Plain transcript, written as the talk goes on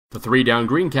The Three Down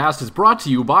Greencast is brought to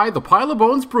you by the Pile of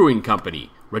Bones Brewing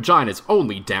Company, Regina's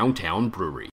only downtown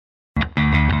brewery.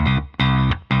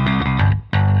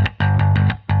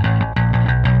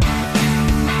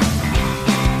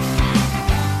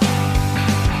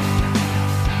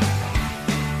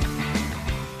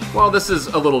 Well, this is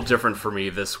a little different for me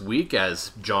this week,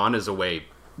 as John is away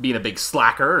being a big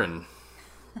slacker and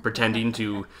pretending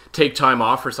to take time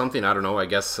off or something. I don't know. I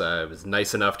guess it was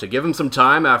nice enough to give him some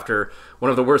time after one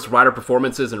of the worst rider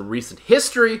performances in recent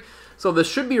history. So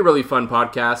this should be a really fun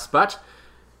podcast, but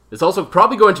it's also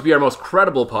probably going to be our most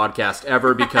credible podcast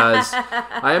ever because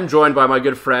I am joined by my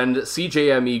good friend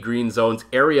CJME Green Zone's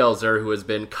Ariel Zer, who has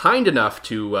been kind enough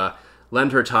to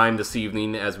lend her time this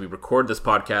evening as we record this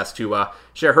podcast to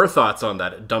share her thoughts on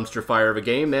that dumpster fire of a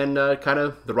game and kind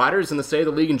of the riders and the state of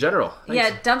the league in general. Thanks.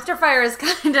 Yeah, dumpster fire is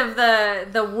kind of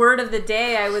the word of the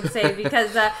day, I would say,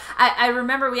 because I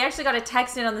remember we actually got a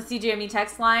text in on the CGME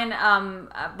text line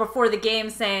before the game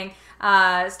saying,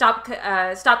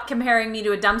 stop comparing me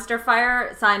to a dumpster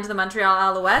fire, signed to the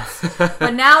Montreal Alouettes.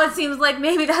 But now it seems like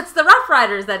maybe that's the Rough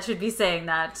Riders that should be saying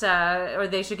that, or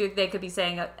they could be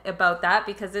saying about that,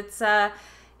 because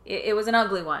it was an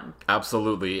ugly one.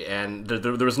 Absolutely, and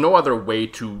there was no other way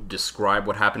to describe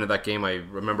what happened in that game. I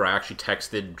remember I actually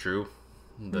texted Drew,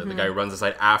 the guy who runs the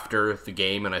site, after the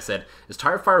game, and I said, is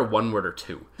tire fire one word or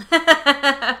two?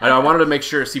 I wanted to make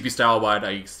sure CP Style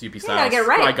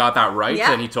I got that right,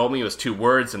 yeah. And he told me it was 2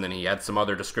 words, and then he had some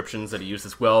other descriptions that he used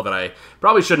as well that I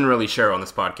probably shouldn't really share on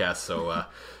this podcast, so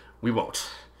we won't.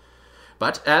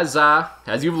 But as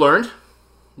you've learned,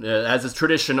 as is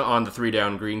tradition on the Three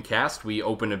Down Greencast, we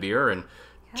open a beer and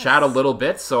chat a little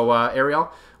bit. So,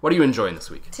 Ariel, what are you enjoying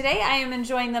this week? Today I am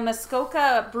enjoying the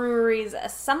Muskoka Brewery's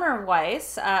Summer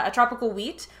Weiss, a tropical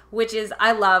wheat, which is,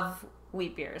 I love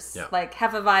wheat beers. Yeah. Like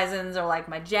Hefeweizens are like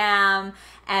my jam.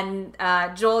 And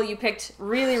Joel, you picked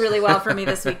really, really well for me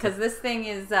this week because this thing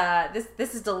is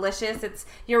this is delicious.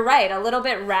 You're right, a little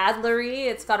bit radlery.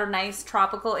 It's got a nice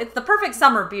tropical. It's the perfect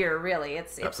summer beer, really.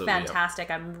 It's fantastic.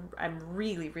 Yeah. I'm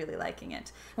really, really liking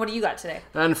it. What do you got today?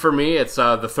 And for me, it's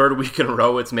the third week in a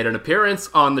row it's made an appearance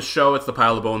on the show. It's the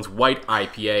Pile of Bones White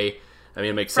IPA. I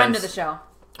mean, it makes Friend sense.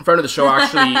 Friend of the show,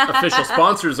 actually official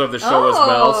sponsors of the show as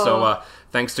well. So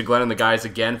thanks to Glenn and the guys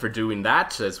again for doing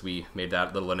that, as we made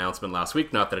that little announcement last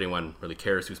week. Not that anyone really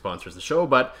cares who sponsors the show,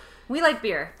 but we like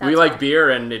beer. We like beer,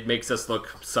 and it makes us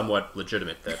look somewhat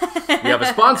legitimate that we have a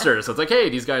sponsor. So it's like, hey,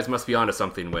 these guys must be onto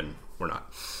something when we're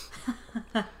not.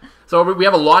 So we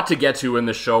have a lot to get to in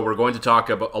this show. We're going to talk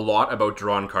a lot about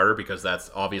Duron Carter because that's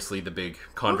obviously the big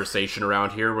conversation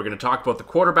around here. We're going to talk about the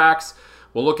quarterbacks.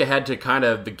 We'll look ahead to kind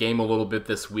of the game a little bit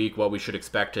this week, what we should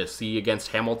expect to see against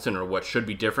Hamilton or what should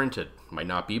be different. It might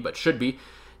not be, but should be.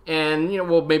 And,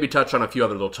 we'll maybe touch on a few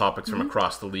other little topics from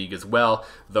across the league as well,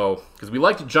 though, because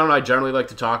John and I generally like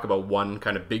to talk about one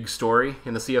kind of big story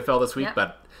in the CFL this week,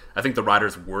 but I think the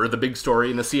Riders were the big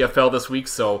story in the CFL this week,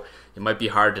 so it might be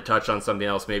hard to touch on something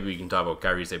else. Maybe we can talk about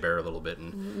Kyrie Zebair a little bit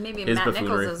and maybe his Matt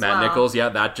buffoonery. Nichols as Matt well. Nichols, yeah,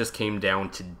 that just came down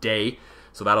today,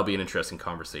 so that'll be an interesting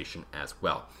conversation as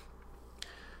well.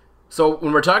 So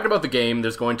when we're talking about the game,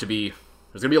 there's going to be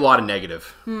a lot of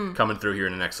negative coming through here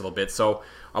in the next little bit. So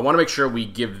I want to make sure we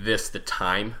give this the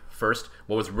time first.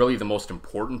 What was really the most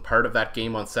important part of that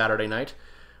game on Saturday night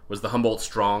was the Humboldt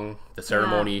Strong, the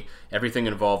ceremony, everything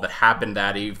involved that happened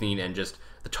that evening, and just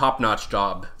the top-notch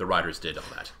job the Riders did on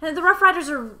that. And the Rough Riders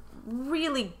are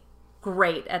really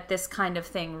great at this kind of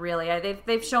thing, really.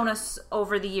 They've shown us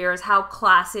over the years how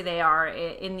classy they are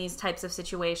in these types of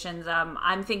situations.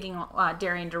 I'm thinking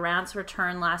Darian Durant's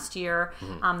return last year.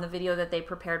 The video that they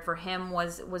prepared for him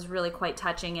was really quite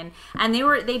touching, and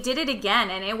they did it again.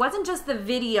 And it wasn't just the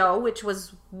video, which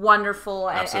was wonderful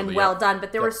and well done,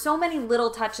 but there were so many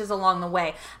little touches along the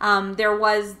way. There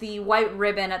was the white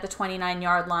ribbon at the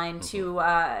 29-yard line to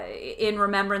in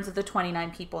remembrance of the 29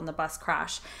 people in the bus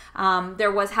crash.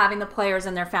 There was having the players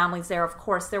and their families there, of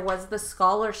course. There was the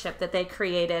scholarship that they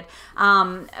created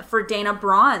for Dana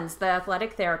Bronze, the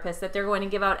athletic therapist, that they're going to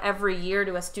give out every year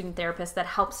to a student therapist that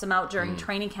helps them out during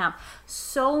training camp.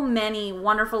 So many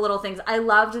wonderful little things. I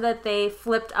loved that they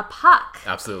flipped a puck.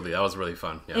 Absolutely, that was really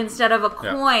fun. Yeah. Instead of a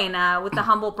coin with the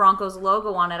Humboldt Broncos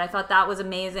logo on it. I thought that was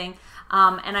amazing.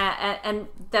 And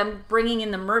them bringing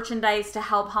in the merchandise to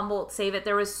help Humboldt save it.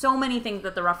 There was so many things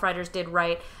that the Rough Riders did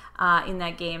right in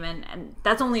that game, and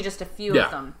that's only just a few of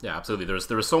them. Yeah, absolutely.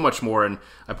 There was so much more, and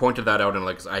I pointed that out,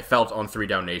 and I felt on 3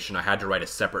 Down Nation I had to write a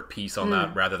separate piece on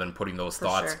that rather than putting those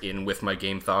thoughts in with my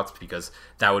game thoughts, because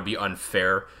that would be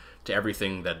unfair to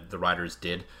everything that the Riders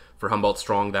did for Humboldt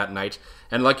Strong that night.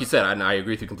 And like you said, and I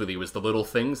agree with you completely, it was the little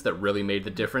things that really made the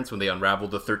difference when they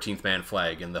unraveled the 13th man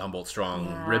flag and the Humboldt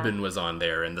Strong ribbon was on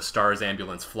there and the Stars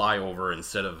ambulance flyover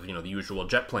instead of, the usual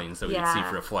jet planes that we'd see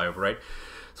for a flyover, right?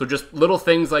 So just little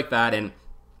things like that, and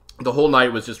the whole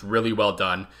night was just really well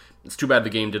done. It's too bad the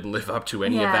game didn't live up to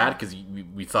any of that, because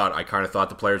I kind of thought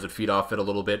the players would feed off it a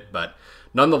little bit, but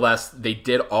nonetheless, they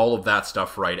did all of that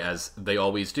stuff right, as they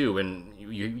always do, and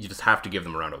you just have to give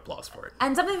them a round of applause for it.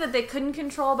 And something that they couldn't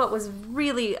control, but was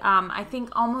really, I think,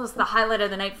 almost the highlight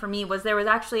of the night for me, was there was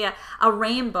actually a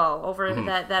rainbow over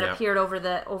that appeared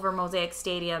over Mosaic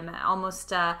Stadium,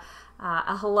 almost a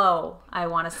hello, I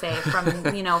want to say,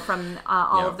 from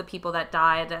all of the people that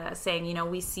died, saying,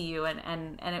 we see you,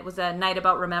 and it was a night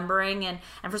about remembering, and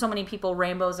for so many people,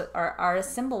 rainbows are a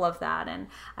symbol of that, and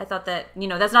I thought that,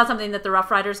 that's not something that the Rough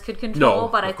Riders could control,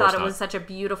 but I thought it was such a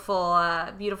beautiful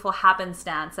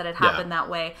happenstance that it happened that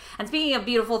way. And speaking of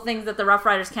beautiful things that the Rough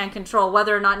Riders can't control,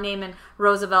 whether or not Naaman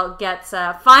Roosevelt gets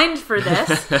fined for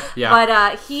this,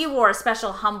 but he wore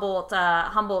special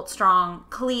Humboldt Strong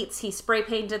cleats. He spray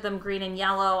painted them green and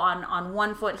yellow. On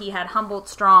one foot he had Humboldt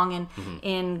Strong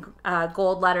in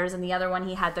gold letters, and the other one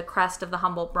he had the crest of the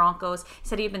Humboldt Broncos. He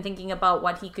said he'd been thinking about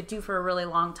what he could do for a really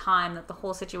long time, that the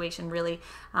whole situation really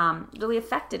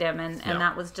affected him, and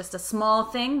that was just a small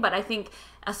thing, but I think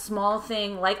a small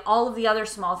thing, like all of the other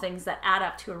small things that add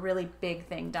up to a really big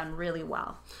thing, done really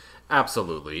well.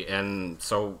 Absolutely. And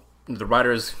so the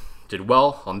Riders did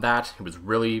well on that. It was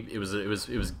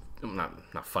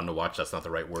not fun to watch, that's not the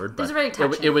right word, but it was very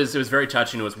touching. It was very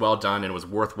touching, it was well done, and it was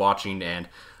worth watching, and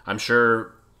I'm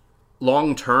sure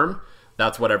long term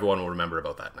that's what everyone will remember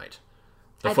about that night.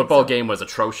 The football game was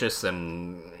atrocious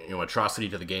and atrocity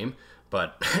to the game,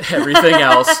 but everything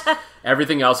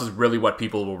else is really what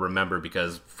people will remember,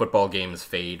 because football games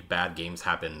fade, bad games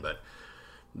happen, but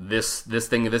this is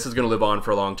going to live on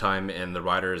for a long time, and the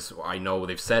Riders, I know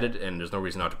they've said it, and there's no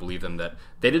reason not to believe them, that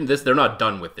they're not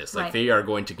done with this. Like, they are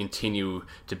going to continue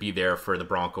to be there for the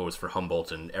Broncos, for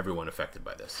Humboldt, and everyone affected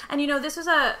by this. And this was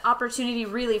an opportunity,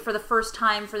 really, for the first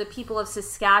time, for the people of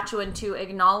Saskatchewan to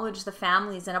acknowledge the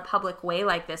families in a public way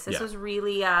like this. This was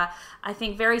really, I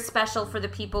think, very special for the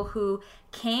people who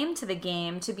came to the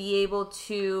game to be able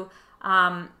to,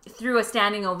 through a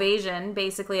standing ovation,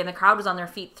 basically, and the crowd was on their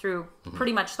feet through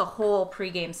pretty much the whole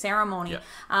pregame ceremony,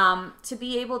 to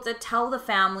be able to tell the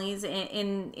families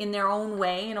in their own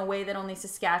way, in a way that only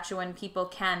Saskatchewan people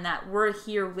can, that we're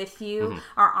here with you,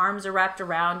 our arms are wrapped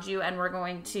around you, and we're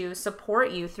going to support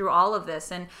you through all of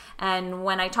this. And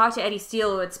when I talked to Eddie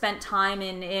Steele, who had spent time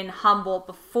in Humboldt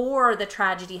before the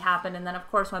tragedy happened, and then of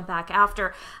course went back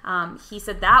after, he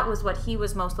said that was what he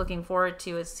was most looking forward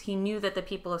to, is he knew that the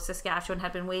people of Saskatchewan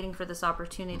had been waiting for this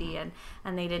opportunity, and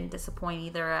they didn't disappoint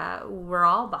either. We're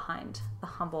all behind the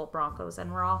Humboldt Broncos,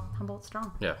 and we're all Humboldt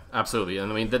Strong. Yeah, absolutely.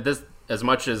 And I mean, this, as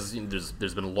much as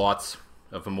there's been lots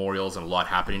of memorials and a lot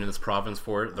happening in this province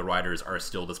for it, the Riders are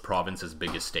still this province's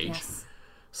biggest stage. Yes.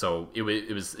 So it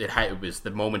was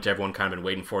the moment everyone kind of been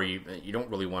waiting for. You don't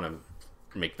really want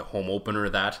to make the home opener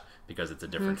that, because it's a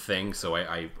different thing. So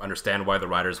I understand why the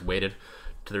Riders waited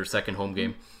to their second home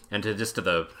game. And to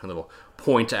the little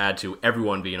point to add to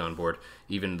everyone being on board,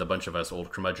 even the bunch of us old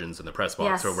curmudgeons in the press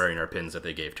box are wearing our pins that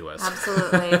they gave to us.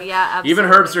 Absolutely, yeah, absolutely. Even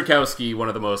Herb Zurkowski, one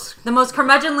of the most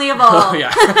curmudgeonly of all.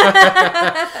 Yeah.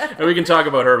 And we can talk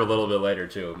about Herb a little bit later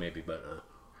too, maybe, but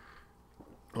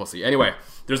we'll see. Anyway,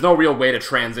 there's no real way to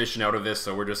transition out of this,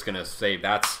 so we're just gonna say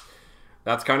that's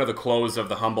kind of the close of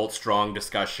the Humboldt Strong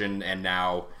discussion, and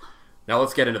now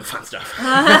let's get into the fun stuff.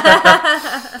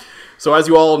 So as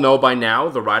you all know by now,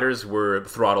 the Riders were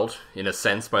throttled, in a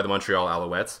sense, by the Montreal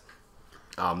Alouettes.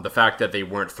 The fact that they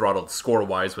weren't throttled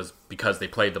score-wise was because they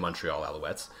played the Montreal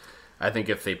Alouettes. I think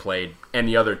if they played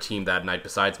any other team that night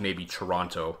besides maybe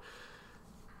Toronto,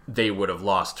 they would have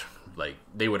lost,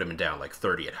 they would have been down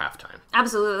 30 at halftime.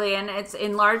 Absolutely, and it's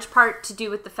in large part to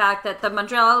do with the fact that the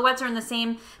Montreal Alouettes are in the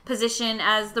same position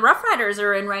as the Rough Riders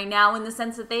are in right now, in the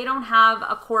sense that they don't have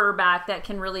a quarterback that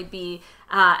can really be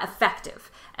effective.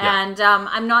 And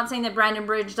I'm not saying that Brandon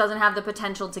Bridge doesn't have the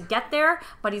potential to get there,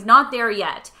 but he's not there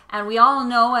yet. And we all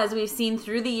know, as we've seen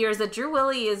through the years, that Drew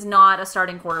Willie is not a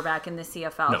starting quarterback in the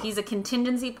CFL. No. He's a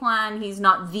contingency plan. He's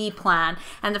not the plan.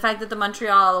 And the fact that the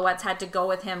Montreal Alouettes had to go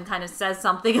with him kind of says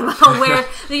something about where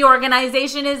the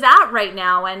organization is at right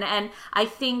now. And I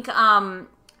think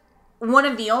one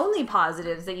of the only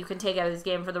positives that you can take out of this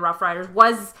game for the Rough Riders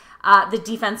was the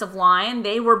defensive line.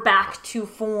 They were back to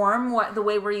form, the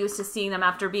way we're used to seeing them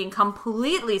after being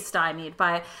completely stymied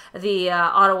by the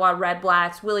Ottawa Red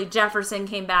Blacks. Willie Jefferson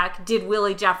came back, did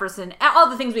Willie Jefferson, all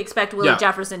the things we expect Willie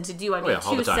Jefferson to do. I mean,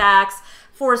 2 sacks,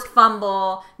 forced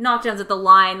fumble, knockdowns at the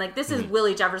line. Like, this is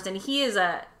Willie Jefferson. He is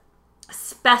a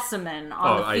specimen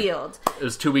on the field. It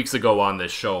was 2 weeks ago on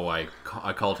this show. I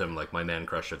called him like my man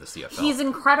crush of the CFL. He's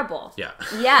incredible. Yeah.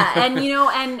 Yeah, and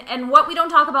and what we don't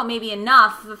talk about maybe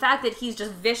enough, the fact that he's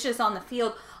just vicious on the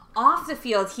field. Off the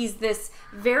field, he's this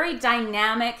very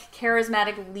dynamic,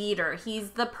 charismatic leader.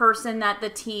 He's the person that the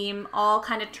team all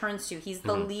kind of turns to. He's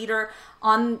the leader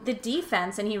on the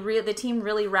defense, and the team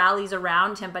really rallies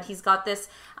around him. But he's got this.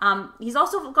 He's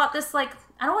also got this, like,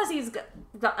 I don't want to say he's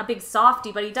got a big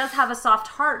softie, but he does have a soft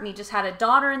heart, and he just had a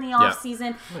daughter in the off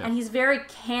season, and he's very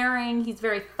caring. He's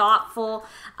very thoughtful.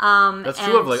 That's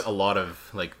true of like a lot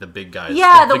of like the big guys.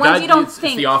 Yeah, the ones you don't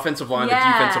think. It's the offensive line, the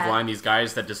defensive line. These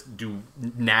guys that just do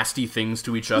nasty things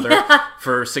to each other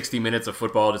for 60 minutes of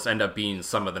football just end up being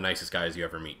some of the nicest guys you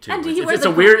ever meet too.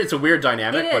 It's a weird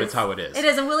dynamic, but it's how it is. It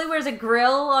is, and Willie wears a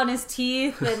grill on his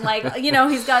teeth, and like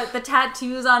he's got the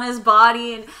tattoos on his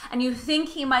body, and you think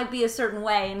he might be a certain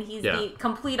way. And he's the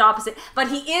complete opposite. But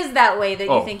he is that way that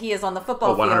you think he is on the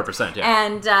football field. 100%, yeah.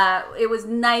 And it was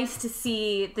nice to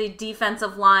see the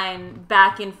defensive line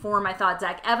back in form. I thought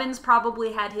Zach Evans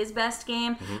probably had his best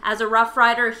game. As a Rough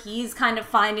Rider, he's kind of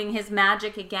finding his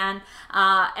magic again.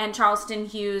 And Charleston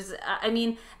Hughes, I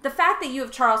mean, the fact that you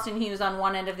have Charleston Hughes on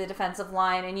one end of the defensive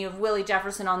line and you have Willie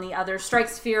Jefferson on the other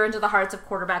strikes fear into the hearts of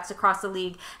quarterbacks across the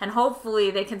league. And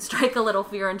hopefully they can strike a little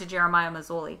fear into Jeremiah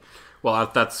Masoli.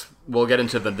 Well, we'll get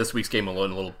into this week's game in a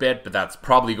little bit, but that's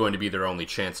probably going to be their only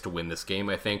chance to win this game,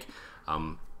 I think.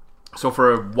 So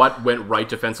for what went right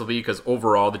defensively, because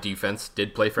overall the defense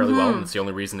did play fairly well, and it's the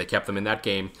only reason they kept them in that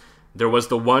game. There was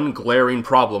the one glaring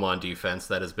problem on defense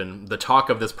that has been the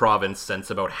talk of this province since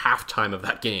about halftime of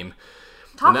that game.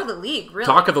 Talk of the league, really.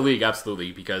 Talk of the league,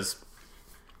 absolutely, because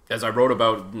as I wrote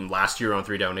about last year on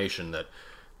 3 Down Nation, that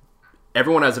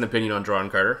everyone has an opinion on Duron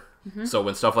Carter. So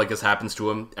when stuff like this happens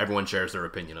to him, everyone shares their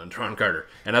opinion on Duron Carter.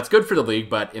 And that's good for the league,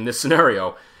 but in this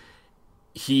scenario,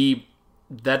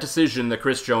 that decision that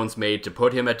Chris Jones made to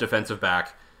put him at defensive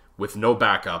back with no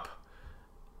backup,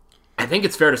 I think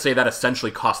it's fair to say that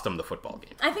essentially cost them the football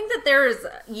game. I think that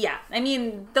I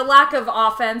mean, the lack of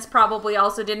offense probably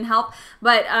also didn't help,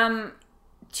 but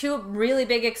 2 really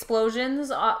big explosions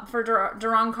for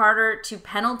Duron Carter, 2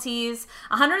 penalties,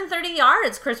 130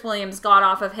 yards Chris Williams got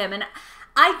off of him, and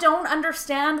I don't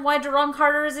understand why Duron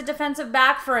Carter is a defensive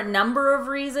back for a number of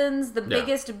reasons. The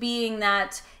biggest being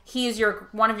that he is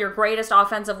one of your greatest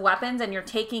offensive weapons, and you're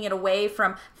taking it away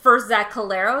from first Zach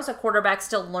Collaros, a quarterback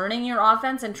still learning your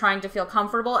offense and trying to feel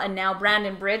comfortable, and now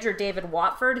Brandon Bridge or David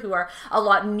Watford, who are a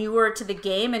lot newer to the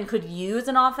game and could use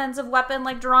an offensive weapon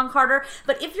like Duron Carter.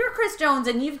 But if you're Chris Jones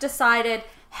and you've decided,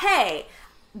 hey,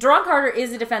 Duron Carter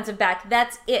is a defensive back,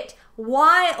 that's it.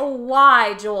 Why, oh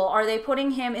why, Joel, are they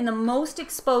putting him in the most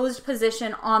exposed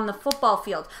position on the football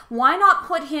field? Why not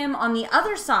put him on the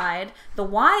other side, the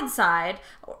wide side,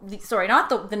 not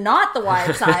the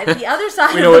wide side, the other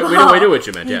side of the ball. We know what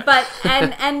you meant, yeah. But,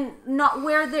 and not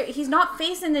where he's not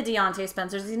facing the Deontay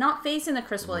Spencers, he's not facing the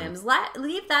Chris Williams.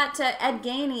 Leave that to Ed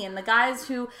Gainey and the guys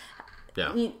who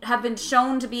have been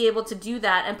shown to be able to do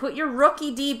that, and put your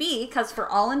rookie DB, because for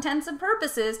all intents and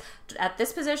purposes, at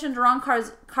this position, Duron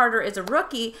Carter is a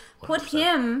rookie, 100%. Put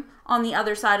him on the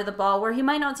other side of the ball where he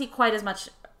might not see quite as much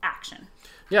action.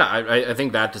 Yeah, I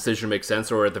think that decision makes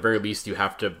sense, or at the very least you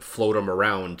have to float him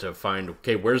around to find,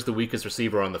 okay, where's the weakest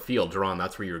receiver on the field? Duron,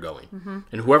 that's where you're going.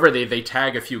 And whoever they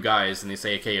tag a few guys and they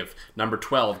say, okay, if number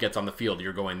 12 gets on the field,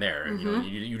 you're going there. And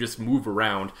you just move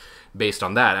around based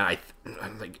on that. And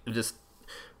I'm like, just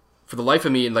for the life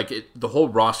of me, like the whole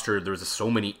roster, there's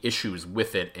so many issues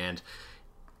with it. And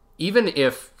even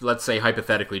if, let's say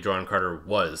hypothetically, Duron Carter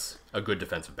was a good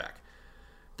defensive back,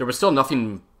 there was still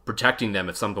nothing protecting them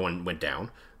if someone went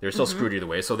down. They're still screwed either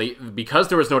way. So because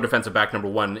there was no defensive back number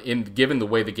 1, given the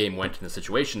way the game went in the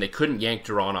situation, they couldn't yank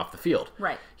Duron off the field.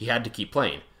 Right. He had to keep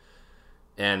playing.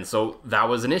 And so that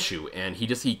was an issue. And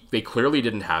they clearly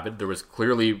didn't have it. There was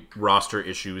clearly roster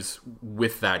issues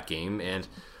with that game. And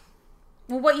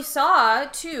well, what you saw,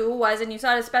 too, was, and you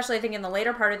saw it especially, I think, in the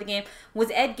later part of the game,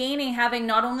 was Ed Gainey having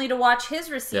not only to watch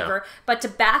his receiver, but to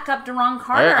back up Duron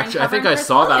Carter. I think I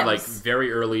saw that like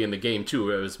very early in the game,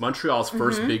 too. It was Montreal's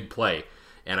first big play.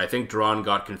 And I think Duron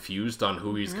got confused on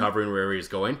who he's covering, where he's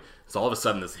going. So all of a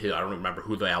sudden, I don't remember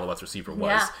who the Alouettes receiver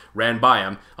was, ran by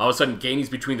him. All of a sudden, Gainey's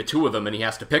between the two of them, and he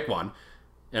has to pick one.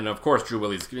 And of course, Drew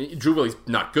Willie's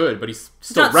not good, but he's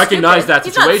still not recognized stupid. that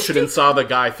He's not situation and stupid. saw the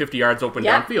guy 50 yards open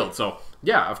Yeah. downfield. So,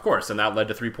 yeah, of course. And that led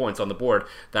to 3 points on the board.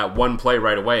 That one play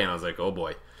right away. And I was like, oh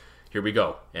boy, here we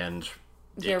go. And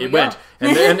it went.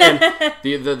 And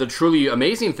the truly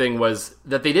amazing thing was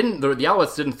that the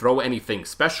Alouettes didn't throw anything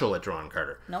special at Duron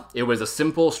Carter. Nope. It was a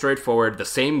simple, straightforward, the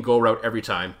same go route every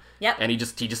time. Yep. And he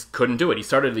just couldn't do it. He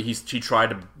tried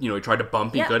to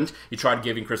bump, he Yep. couldn't. He tried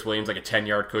giving Chris Williams like a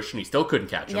 10-yard cushion, he still couldn't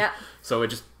catch him. Yep. So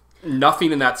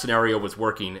nothing in that scenario was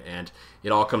working, and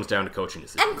it all comes down to coaching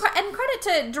decisions. And credit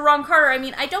to Duron Carter. I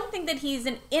mean, I don't think that he's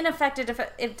an ineffective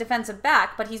defensive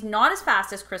back, but he's not as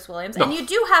fast as Chris Williams. No. And you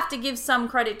do have to give some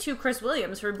credit to Chris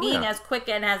Williams for being as quick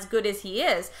and as good as he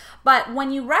is. But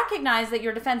when you recognize that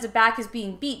your defensive back is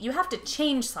being beat, you have to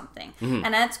change something. Mm-hmm.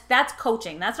 And that's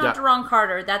coaching. That's not Duron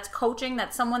Carter. That's coaching.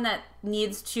 That's someone that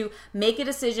needs to make a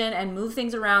decision and move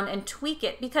things around and tweak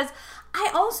it. Because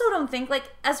I also don't think,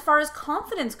 like, as far as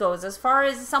confidence goes, as far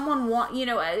as as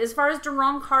far as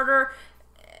Duron Carter,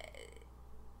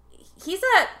 he's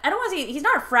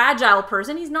not a fragile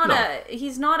person. He's not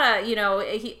he's not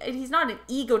an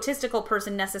egotistical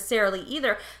person necessarily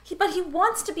either. But he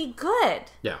wants to be good.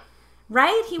 Yeah.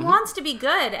 Right? He wants to be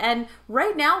good. And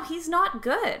right now he's not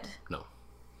good.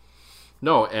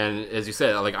 No, and as you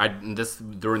said, like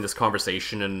during this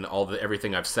conversation and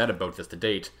everything I've said about this to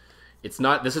date, this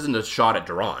isn't a shot at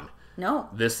Duron. No.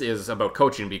 This is about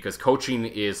coaching, because coaching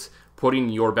is putting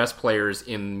your best players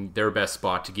in their best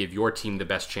spot to give your team the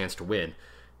best chance to win.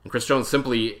 And Chris Jones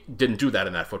simply didn't do that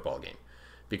in that football game,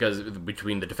 because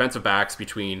between the defensive backs,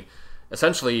 between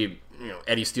essentially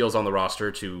Eddie Steele's on the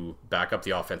roster to back up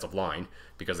the offensive line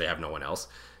because they have no one else.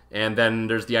 And then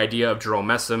there's the idea of Jerome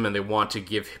Messam, and they want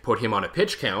to put him on a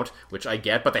pitch count, which I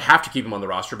get, but they have to keep him on the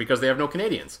roster because they have no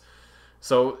Canadians.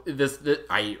 So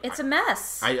it's a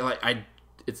mess.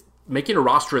 It's making a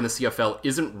roster in the CFL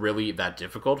isn't really that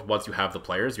difficult once you have the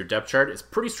players. Your depth chart is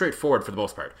pretty straightforward for the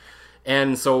most part.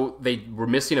 And so they were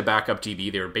missing a backup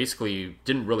DB. They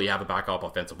didn't really have a backup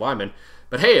offensive lineman.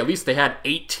 But hey, at least they had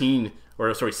 16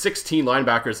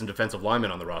 linebackers and defensive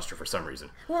linemen on the roster for some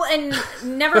reason. Well, and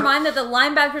never mind that the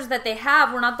linebackers that they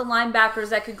have were not the linebackers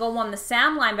that could go on the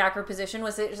Sam linebacker position,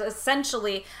 was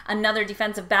essentially another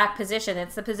defensive back position.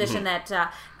 It's the position that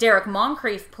Derek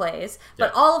Moncrief plays.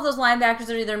 But all of those linebackers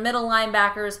are either middle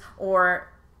linebackers or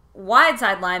wide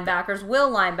side linebackers,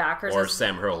 will linebackers. Or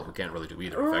Sam Hurl, who can't really do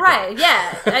either. Right,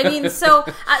 yeah. I mean, so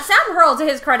Sam Hurl, to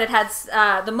his credit,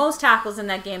 had the most tackles in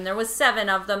that game. There was 7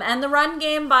 of them. And the run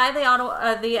game by the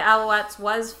Alouettes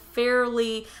was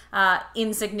fairly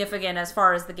insignificant as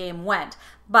far as the game went.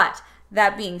 But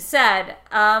that being said,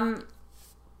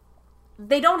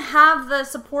 they don't have the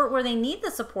support where they need the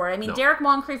support. I mean, Derek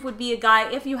Moncrief would be a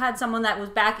guy, if you had someone that was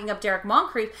backing up Derek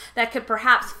Moncrief, that could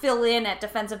perhaps fill in at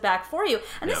defensive back for you.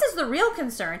 And this is the real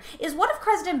concern, is what if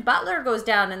President Butler goes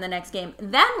down in the next game?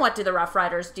 Then what do the Rough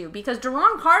Riders do? Because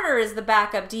Duron Carter is the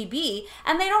backup DB,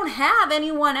 and they don't have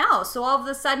anyone else. So all of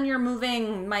a sudden you're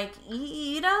moving Mike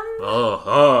Edom?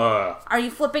 Are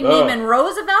you flipping Neiman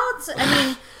Roosevelt? I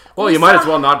mean... Well, you might as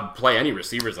well not play any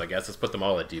receivers, I guess. Let's put them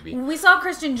all at DB. We saw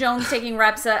Christian Jones taking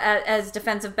reps as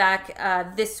defensive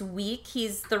back this week.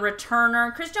 He's the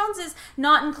returner. Chris Jones is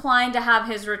not inclined to have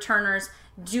his returners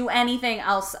do anything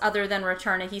else other than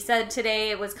return it. He said today,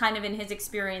 it was kind of in his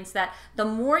experience, that the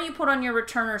more you put on your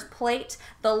returner's plate,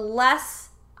 the less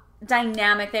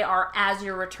dynamic they are as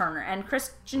your returner. And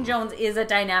Christian Jones is a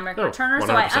dynamic returner, 100%.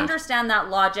 So I understand that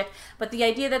logic. But the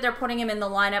idea that they're putting him in the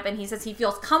lineup, and he says he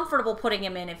feels comfortable putting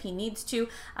him in if he needs to,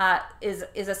 is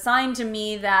a sign to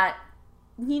me that,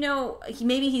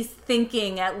 maybe he's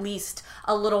thinking at least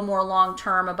a little more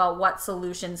long-term about what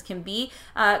solutions can be.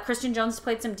 Christian Jones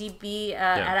played some DB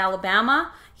at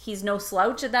Alabama. He's no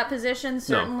slouch at that position,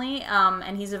 certainly. No.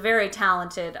 And he's a very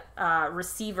talented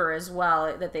receiver as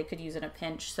well that they could use in a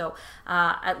pinch. So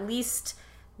at least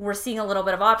we're seeing a little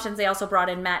bit of options. They also brought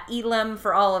in Matt Elam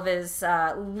for all of his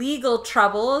legal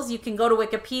troubles. You can go to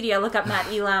Wikipedia, look up Matt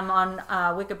Elam on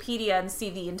Wikipedia and see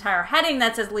the entire heading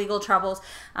that says legal troubles.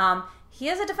 He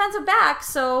is a defensive back,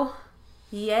 so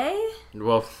yay?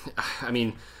 Well, I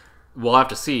mean, we'll have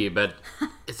to see, but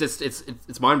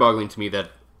it's mind-boggling to me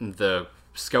that the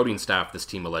scouting staff this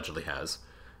team allegedly has,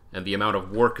 and the amount of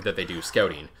work that they do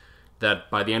scouting, that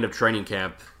by the end of training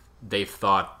camp, they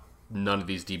thought none of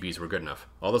these DBs were good enough.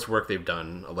 All this work they've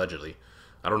done, allegedly.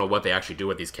 I don't know what they actually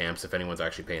do at these camps, if anyone's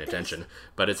actually paying attention,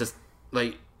 but it's just,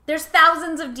 like... There's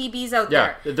thousands of DBs out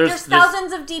there. There's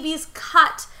thousands of DBs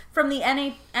cut from the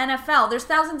NFL. There's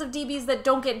thousands of DBs that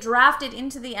don't get drafted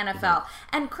into the NFL.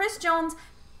 Mm-hmm. And Chris Jones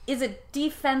is a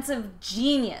defensive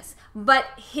genius, but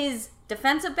his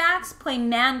defensive backs play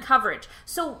man coverage.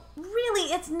 So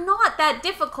really, it's not that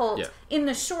difficult in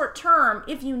the short term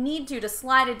if you need to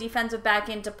slide a defensive back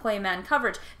in to play man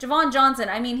coverage. Javon Johnson,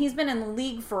 I mean, he's been in the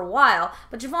league for a while,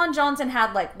 but Javon Johnson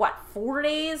had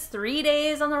 3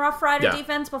 days on the Rough Rider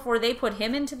defense before they put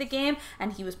him into the game,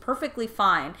 and he was perfectly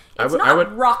fine. It's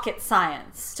not rocket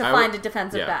science to find a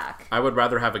defensive back. I would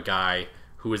rather have a guy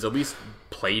who has at least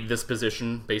played this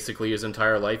position basically his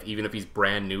entire life, even if he's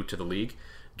brand new to the league,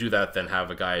 do that than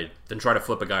try to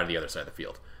flip a guy to the other side of the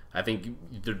field. I think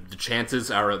the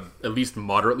chances are at least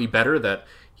moderately better that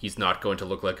he's not going to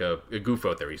look like a goof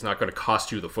out there. He's not going to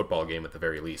cost you the football game at the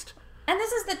very least. And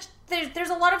this is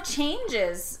there's a lot of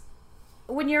changes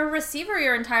when you're a receiver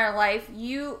your entire life.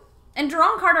 And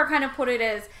Duron Carter kind of put it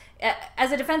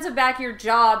as a defensive back, your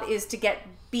job is to get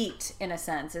beat, in a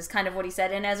sense, is kind of what he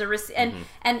said. And as a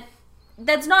and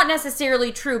that's not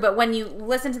necessarily true, but when you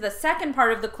listen to the second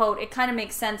part of the quote, it kind of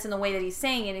makes sense in the way that he's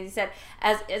saying it. He said,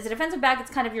 as a defensive back,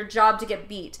 it's kind of your job to get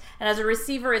beat. And as a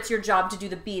receiver, it's your job to do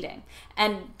the beating.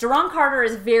 And Duron Carter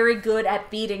is very good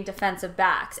at beating defensive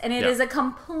backs. And it is a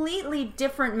completely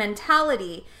different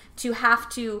mentality to have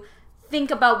to think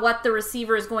about what the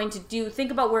receiver is going to do.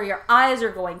 Think about where your eyes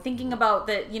are going. Thinking about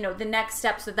the next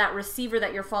steps that receiver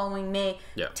that you're following may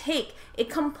take. It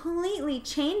completely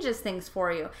changes things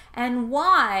for you. And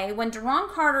why, when Duron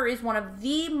Carter is one of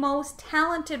the most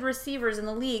talented receivers in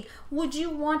the league, would you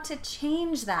want to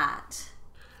change that?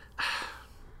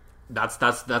 That's the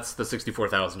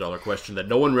 $64,000 question that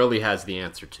no one really has the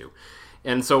answer to.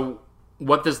 And so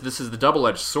what this is the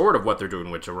double-edged sword of what they're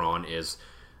doing with Duron is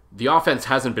the offense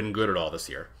hasn't been good at all this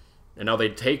year. And now they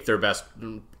take their best,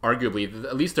 arguably,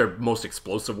 at least their most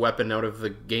explosive weapon out of the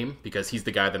game, because he's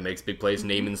the guy that makes big plays.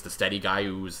 Naaman's the steady guy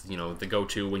who's, the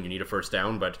go-to when you need a first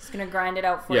down. But he's going to grind it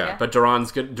out for you. Yeah, but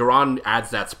Duron adds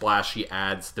that splash. He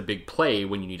adds the big play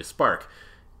when you need a spark.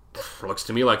 Looks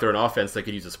to me like they're an offense that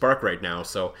could use a spark right now.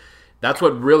 So that's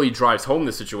what really drives home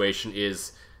the situation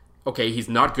is, okay, he's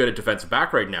not good at defensive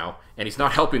back right now, and he's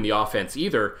not helping the offense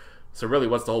either. So really,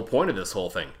 what's the whole point of this whole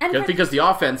thing? Because the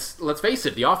offense, let's face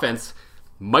it, the offense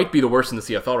might be the worst in the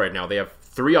CFL right now. They have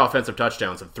 3 offensive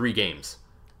touchdowns in 3 games.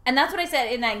 And that's what I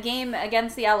said in that game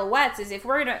against the Alouettes, is if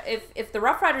the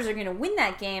Rough Riders are going to win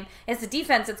that game, it's the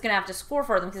defense that's going to have to score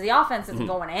for them, because the offense isn't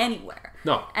going anywhere.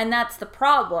 No. And that's the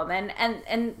problem.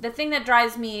 And the thing that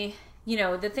drives me,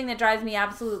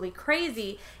 absolutely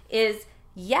crazy is,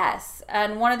 yes,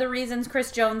 and one of the reasons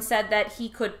Chris Jones said that he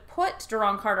could put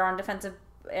Duron Carter on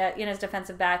in his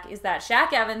defensive back is that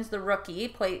Shaq Evans, the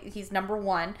rookie, he's number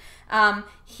 1.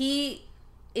 He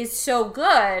is so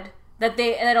good that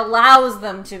it allows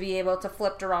them to be able to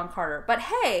flip Duron Carter. But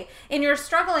hey, in your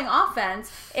struggling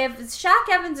offense, if Shaq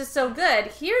Evans is so good,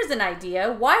 here's an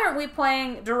idea. Why aren't we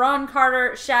playing Duron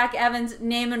Carter, Shaq Evans,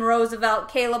 Naaman Roosevelt,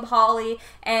 Caleb Hawley,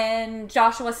 and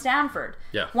Joshua Stanford?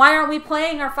 Yeah. Why aren't we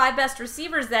playing our 5 best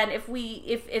receivers then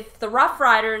if the Rough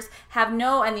Riders and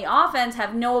the offense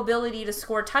have no ability to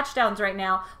score touchdowns right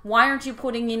now? Why aren't you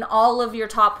putting in all of your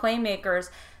top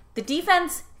playmakers? The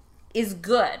defense is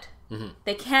good. Mm-hmm.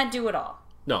 They can't do it all.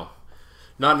 No.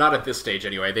 Not at this stage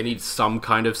anyway. They need some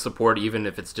kind of support, even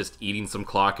if it's just eating some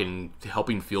clock and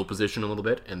helping field position a little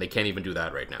bit, and they can't even do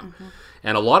that right now. Mm-hmm.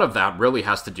 And a lot of that really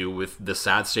has to do with the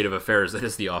sad state of affairs that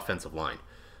is the offensive line.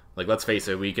 Like, let's face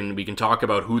it, we can talk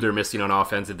about who they're missing on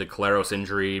offense, the Caleros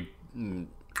injury,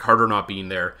 Carter not being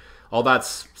there. All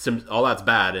that's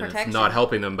bad, and it's not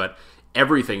helping them, but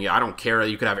everything, I don't care.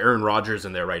 You could have Aaron Rodgers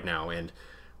in there right now, and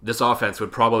this offense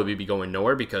would probably be going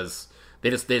nowhere because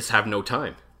they just have no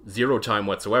time. 0 time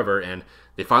whatsoever, and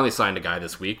they finally signed a guy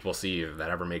this week. We'll see if that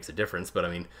ever makes a difference, but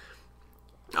I mean,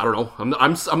 I don't know.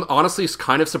 I'm honestly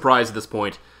kind of surprised at this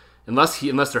point, unless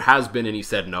there has been and he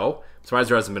said no. I'm surprised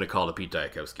there hasn't been a call to Pete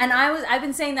Diakowski. And I've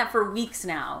been saying that for weeks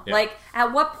now. Yeah. Like,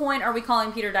 at what point are we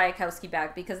calling Peter Diakowski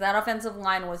back? Because that offensive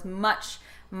line was much,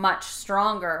 much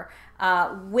stronger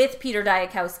with Peter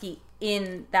Diakowski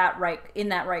in that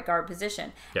right guard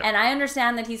position. Yep. And I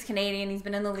understand that he's Canadian, he's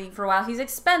been in the league for a while, he's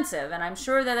expensive, and I'm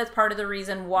sure that that's part of the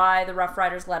reason why the Rough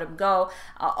Riders let him go,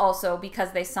 also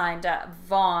because they signed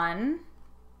Vaughn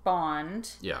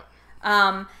Bond. Yeah.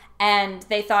 And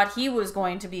they thought he was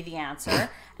going to be the answer,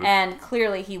 and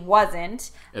clearly he wasn't.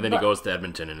 And then he goes to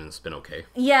Edmonton, and it's been okay.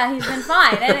 Yeah, he's been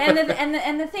fine.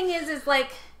 and the thing is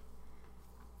like,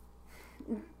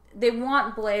 they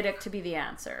want Blaydick to be the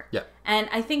answer. Yeah. And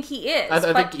I think he is.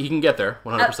 I think he can get there,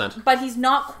 100%. But he's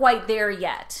not quite there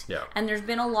yet. Yeah. And there's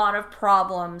been a lot of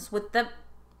problems with the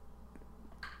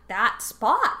that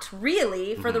spot,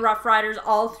 really, for the Rough Riders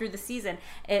all through the season.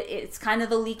 It's kind of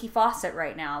the leaky faucet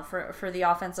right now for the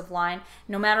offensive line,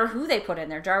 no matter who they put in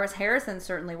there. Jarvis Harrison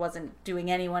certainly wasn't doing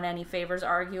anyone any favors,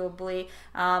 arguably.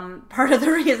 Part of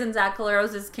the reason Zach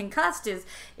Collaros is concussed is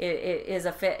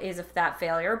that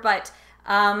failure. But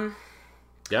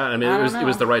yeah, I mean, it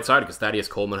was the right side because Thaddeus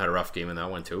Coleman had a rough game in that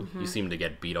one too. He seemed to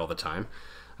get beat all the time.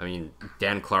 I mean,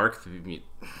 Dan Clark,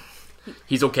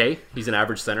 he's okay. He's an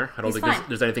average center. I don't think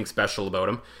there's anything special about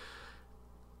him.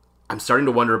 I'm starting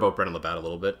to wonder about Brendan Labatt a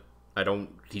little bit. I don't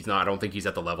think he's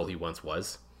at the level he once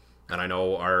was. And I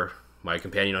know my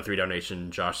companion on 3 Down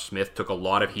Nation, Josh Smith, took a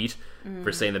lot of heat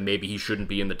for saying that maybe he shouldn't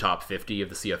be in the top 50 of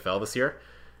the CFL this year.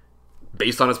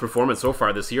 Based on his performance so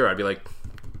far this year, I'd be like,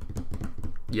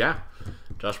 yeah,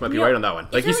 Josh might be right on that one.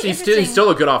 Like, really he's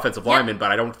still a good offensive lineman,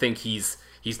 but I don't think he's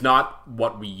not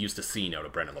what we used to see out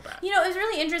of Brendan Labatt. You know, it was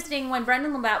really interesting when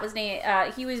Brendan Labatt was named.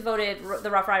 He was voted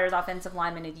the Rough Riders Offensive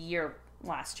Lineman of the Year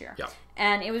last year. Yeah.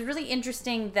 And it was really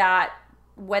interesting that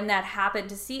when that happened,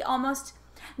 to see almost...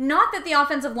 Not that the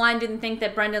offensive line didn't think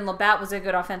that Brendan Labatt was a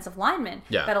good offensive lineman,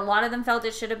 but a lot of them felt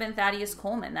it should have been Thaddeus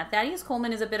Coleman. That Thaddeus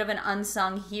Coleman is a bit of an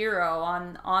unsung hero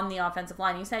on the offensive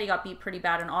line. You said he got beat pretty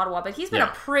bad in Ottawa, but he's been a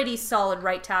pretty solid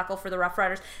right tackle for the Rough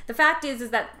Riders. The fact is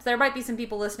that there might be some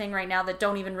people listening right now that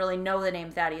don't even really know the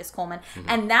name Thaddeus Coleman,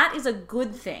 and that is a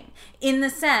good thing in the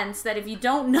sense that if you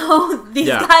don't know these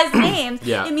guys' names,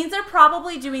 it means they're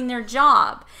probably doing their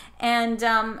job. And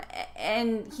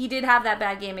he did have that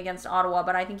bad game against Ottawa,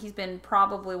 but I think he's been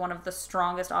probably one of the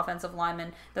strongest offensive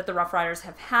linemen that the Rough Riders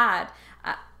have had.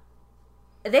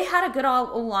 They had a good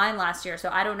O-line last year, so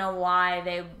I don't know why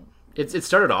they... It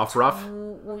started off rough.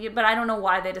 But I don't know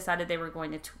why they decided they were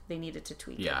they needed to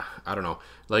tweak it. Yeah, I don't know.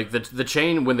 Like, the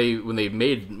chain, when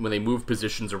they moved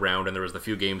positions around, and there was the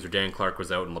few games where Dan Clark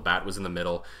was out and Labatt was in the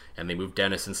middle, and they moved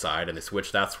Dennis inside, and they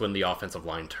switched, that's when the offensive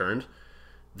line turned.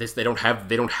 They don't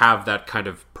have that kind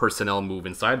of personnel move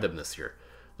inside them this year.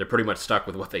 They're pretty much stuck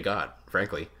with what they got,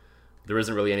 frankly. There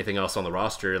isn't really anything else on the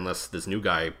roster unless this new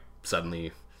guy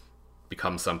suddenly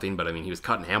becomes something. But I mean, he was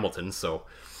cut in Hamilton, so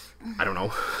I don't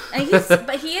know.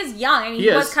 But he is young. I mean, he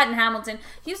was cut in Hamilton.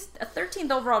 He was a 13th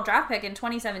overall draft pick in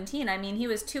 2017. I mean, he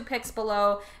was 2 picks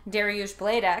below Dariusz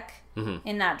Bladek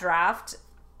in that draft.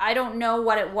 I don't know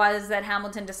what it was that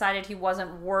Hamilton decided he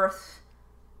wasn't worth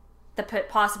the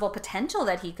possible potential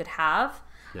that he could have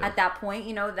at that point.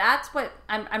 You know, that's what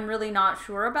I'm really not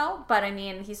sure about. But I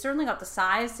mean, he's certainly got the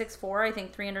size, 6'4", I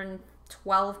think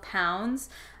 312 pounds.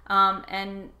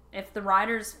 And if the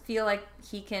Riders feel like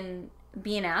he can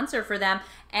be an answer for them,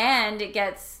 and it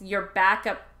gets your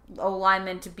backup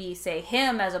O-lineman to be, say,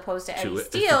 him as opposed to Eddie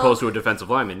Steele. As opposed to a defensive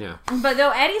lineman, yeah. But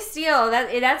though Eddie Steele,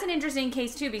 that's an interesting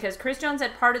case too, because Chris Jones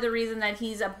said part of the reason that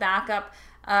he's a backup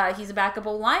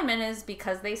O-lineman is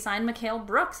because they signed Mikael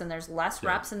Brooks, and there's less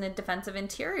reps in the defensive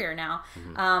interior now.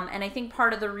 And I think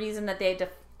part of the reason that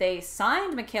they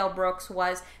signed Mikael Brooks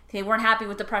was they weren't happy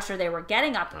with the pressure they were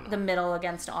getting up the middle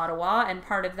against Ottawa, and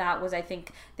part of that was I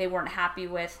think they weren't happy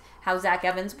with how Zach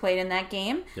Evans played in that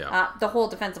game. The whole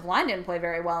defensive line didn't play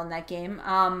very well in that game,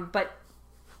 but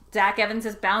Zach Evans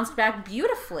has bounced back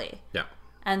beautifully.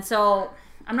 And so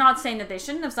I'm not saying that they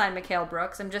shouldn't have signed Mikael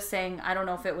Brooks. I'm just saying I don't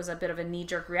know if it was a bit of a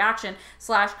knee-jerk reaction.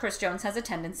 / Chris Jones has a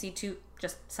tendency to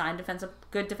just sign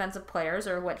good defensive players,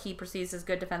 or what he perceives as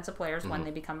good defensive players, when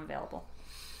they become available.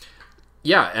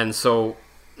 Yeah, and so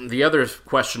the other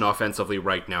question offensively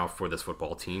right now for this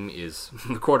football team is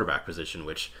the quarterback position,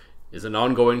 which is an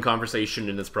ongoing conversation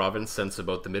in this province since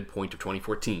about the midpoint of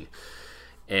 2014.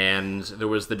 And there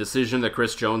was the decision that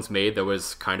Chris Jones made that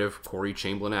was kind of Corey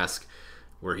Chamberlain-esque,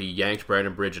 where he yanked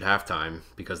Brandon Bridge at halftime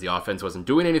because the offense wasn't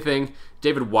doing anything.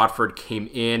 David Watford came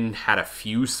in, had a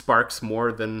few sparks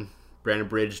more than Brandon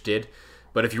Bridge did.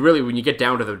 But when you get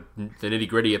down to the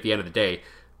nitty-gritty at the end of the day,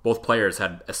 both players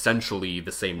had essentially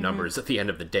the same numbers at the end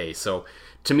of the day. So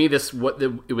to me,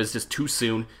 it was just too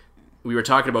soon. We were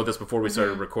talking about this before we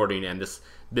started recording, and this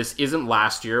isn't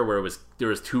last year where there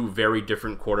was 2 very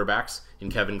different quarterbacks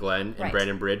in Kevin Glenn and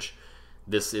Brandon Bridge.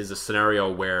 This is a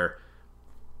scenario where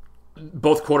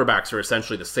both quarterbacks are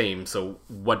essentially the same, so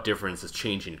what difference is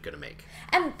changing going to make?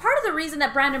 And part of the reason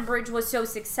that Brandon Bridge was so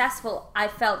successful, I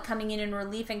felt, coming in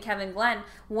relief in Kevin Glenn,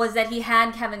 was that he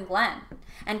had Kevin Glenn.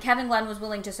 And Kevin Glenn was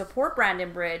willing to support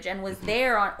Brandon Bridge and was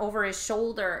there over his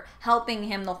shoulder, helping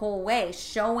him the whole way,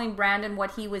 showing Brandon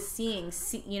what he was seeing,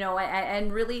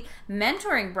 and really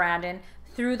mentoring Brandon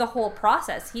through the whole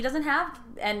process. He doesn't have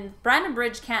and Brandon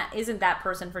Bridge isn't that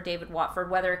person for David Watford,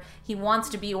 whether he wants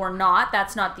to be or not.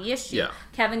 That's not the issue. Yeah.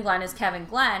 Kevin Glenn is Kevin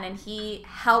Glenn, and he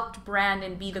helped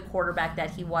Brandon be the quarterback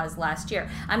that he was last year.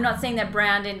 I'm not saying that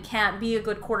Brandon can't be a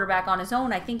good quarterback on his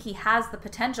own. I think he has the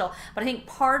potential, but I think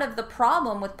part of the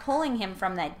problem with pulling him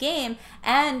from that game,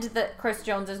 and Chris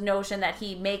Jones's notion that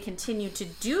he may continue to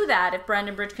do that if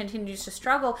Brandon Bridge continues to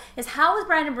struggle, is how is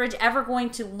Brandon Bridge ever going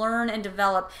to learn and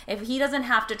develop if he doesn't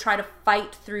have to try to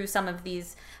fight through some of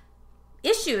these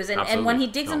issues, and when he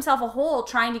digs himself a hole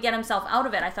trying to get himself out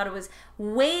of it. I thought it was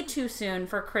way too soon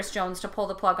for Chris Jones to pull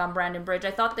the plug on Brandon Bridge.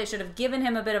 I thought they should have given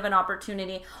him a bit of an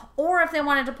opportunity, or if they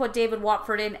wanted to put David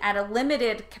Watford in at a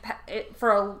limited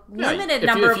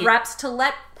number of reps to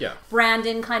let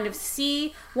Brandon kind of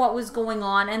see what was going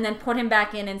on and then put him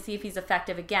back in and see if he's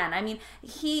effective again. I mean,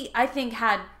 I think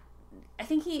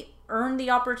he earned the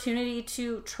opportunity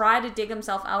to try to dig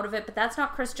himself out of it, but that's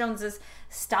not Chris Jones's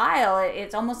style.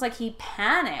 It's almost like he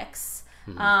panics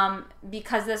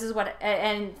because this is what,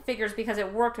 and figures because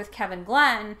it worked with Kevin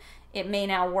Glenn, it may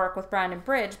now work with Brandon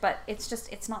Bridge, but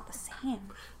it's not the same.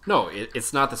 No,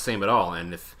 it's not the same at all.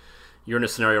 And if you're in a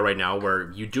scenario right now where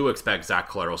you do expect Zach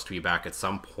Collaros to be back at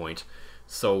some point,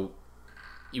 so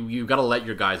you got to let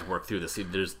your guys work through this.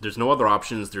 There's no other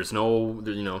options. There's no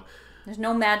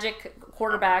magic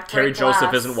quarterback. Kerry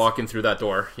Joseph isn't walking through that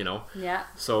door, Yeah.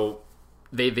 So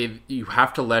you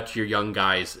have to let your young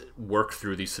guys work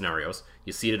through these scenarios.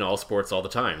 You see it in all sports all the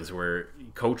times, where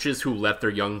coaches who let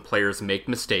their young players make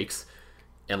mistakes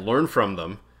and learn from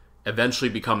them eventually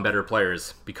become better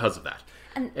players because of that.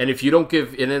 And if you don't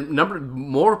give in a number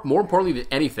more importantly than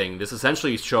anything, this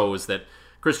essentially shows that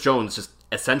Chris Jones just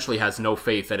essentially has no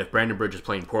faith that if Brandon Bridge is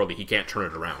playing poorly, he can't turn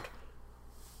it around.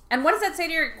 And what does that say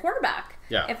to your quarterback?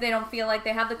 Yeah. If they don't feel like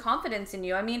they have the confidence in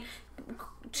you? I mean,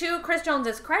 to Chris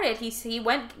Jones's credit, he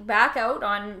went back out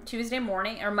on Tuesday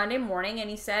morning or Monday morning and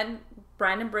he said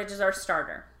Brandon Bridge is our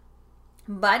starter.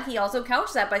 But he also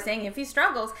couched that by saying if he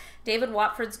struggles, David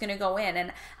Watford's going to go in.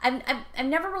 And I've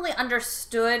never really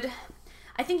understood.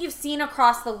 I think you've seen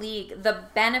across the league the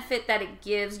benefit that it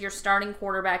gives your starting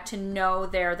quarterback to know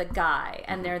they're the guy,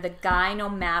 and they're the guy no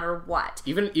matter what.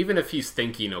 Even if he's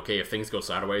thinking, okay, if things go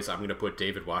sideways, I'm going to put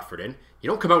David Watford in. You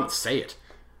don't come out and say it.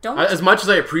 As much as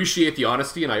I appreciate the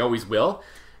honesty, and I always will,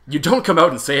 you don't come out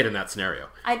and say it in that scenario.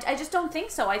 I just don't think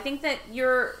so. I think that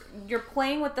you're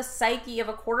playing with the psyche of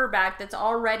a quarterback that's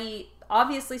already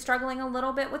obviously struggling a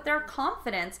little bit with their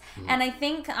confidence. And I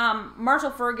think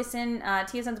Marshall Ferguson,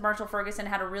 TSN's Marshall Ferguson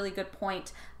had a really good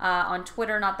point on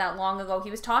Twitter not that long ago.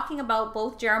 He was talking about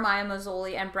both Jeremiah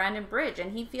Masoli and Brandon Bridge,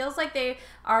 and he feels like they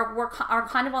are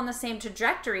kind of on the same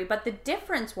trajectory. But the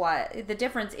difference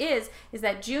is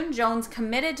that June Jones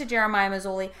committed to Jeremiah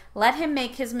Masoli, let him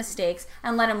make his mistakes,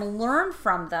 and let him learn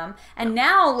from them. And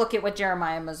now look at what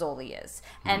Jeremiah Masoli is.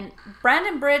 And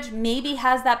Brandon Bridge maybe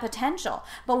has that potential,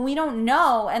 but we don't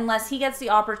know unless he gets the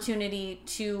opportunity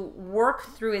to work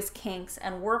through his kinks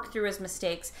and work through his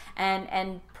mistakes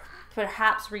and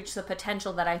perhaps reach the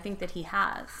potential that I think that he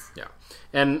has. Yeah.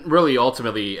 And really,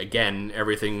 ultimately, again,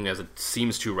 everything as it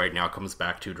seems to right now comes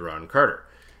back to Duron Carter.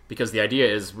 Because the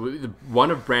idea is one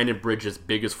of Brandon Bridge's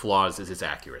biggest flaws is his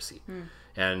accuracy.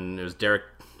 And it was Derek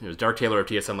Taylor of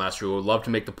TSN last year who loved to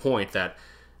make the point that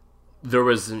there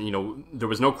was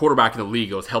no quarterback in the league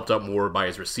that was helped out more by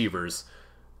his receivers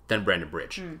than Brandon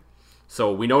Bridge.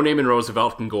 So we know Naaman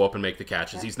Roosevelt can go up and make the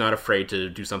catches. Yeah. He's not afraid to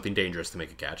do something dangerous to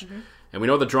make a catch. And we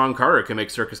know that Duron Carter can make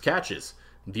circus catches.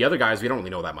 The other guys, we don't really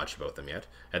know that much about them yet.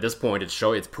 At this point,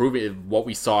 it's proving what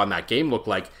we saw in that game looked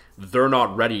like they're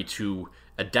not ready to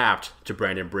adapt to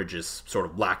Brandon Bridge's sort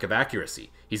of lack of accuracy.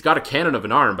 He's got a cannon of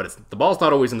an arm, but the ball's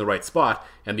not always in the right spot,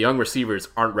 and the young receivers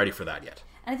aren't ready for that yet.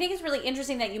 And I think it's really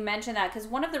interesting that you mentioned that, because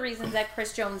one of the reasons that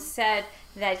Chris Jones said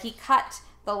that he cut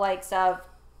the likes of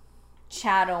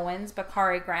Chad Owens,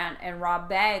 Bakari Grant, and Rob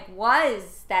Bagg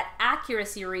was that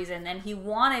accuracy reason, and he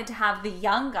wanted to have the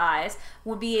young guys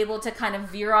would be able to kind of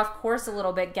veer off course a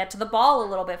little bit, get to the ball a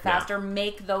little bit faster,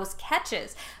 make those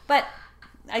catches. But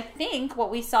I think what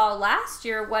we saw last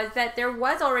year was that there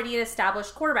was already an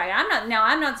established quarterback. I'm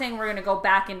not saying we're going to go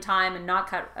back in time and not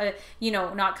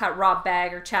cut Rob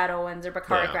Bagg or Chad Owens or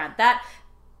Bakari Grant. That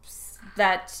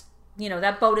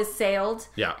boat has sailed,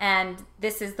 and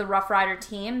this is the Rough Rider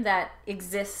team that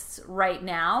exists right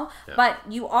now. Yeah. But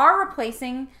you are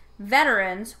replacing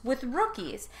veterans with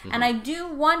rookies. And I do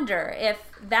wonder if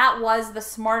that was the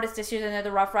smartest decision that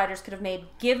the Rough Riders could have made,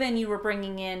 given you were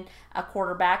bringing in a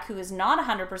quarterback who is not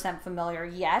 100% familiar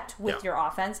yet with your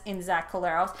offense in Zach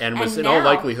Collaros. And was in all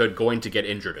likelihood going to get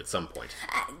injured at some point.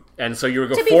 And so you were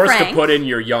forced to put in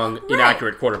your young,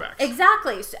 inaccurate quarterbacks.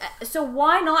 Exactly. So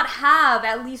why not have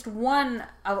at least one,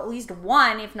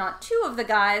 if not two, of the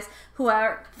guys who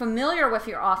are familiar with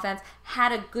your offense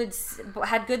had good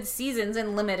seasons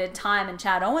in limited time in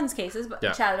Chad Owens' case,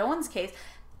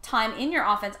 time in your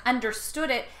offense, understood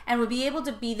it, and would be able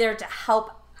to be there to help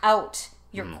out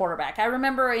your quarterback. I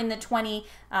remember in the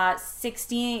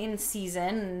 2016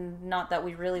 season, not that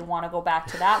we really want to go back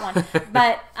to that one,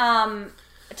 but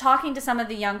talking to some of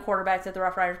the young quarterbacks that the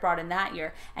Rough Riders brought in that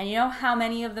year, and you know how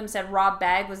many of them said Rob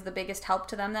Bagg was the biggest help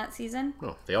to them that season?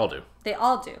 Oh, they all do. They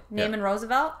all do. Naaman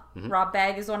Roosevelt, Rob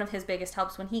Bagg is one of his biggest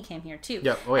helps when he came here too.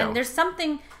 Yeah. Oh, yeah. And there's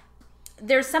something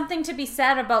to be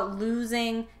said about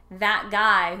losing that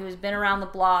guy who's been around the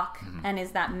block and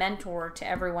is that mentor to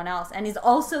everyone else, and is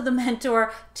also the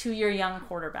mentor to your young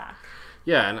quarterback.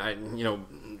 Yeah, and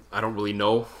I don't really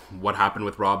know what happened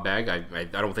with Rob Bagg. I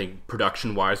don't think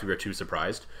production-wise we were too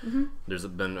surprised. There's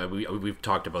been we've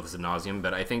talked about this ad nauseum,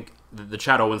 but I think the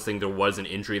Chad Owens thing, there was an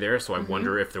injury there, so I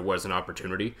wonder if there was an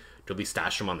opportunity to at least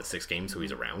stash him on the 6 game so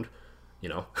he's around.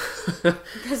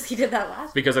 Because he did that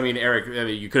last. Because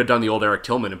you could have done the old Eric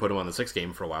Tillman and put him on the 6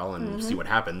 game for a while and see what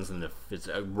happens. And if it's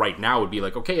right now, it would be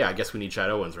like, okay, yeah, I guess we need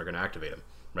Chad Owens. We're going to activate him,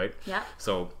 right? Yeah.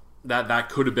 So that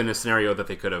could have been a scenario that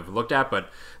they could have looked at, but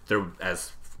there,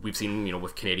 as we've seen,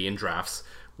 with Canadian drafts,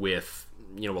 with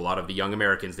a lot of the young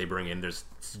Americans they bring in, there's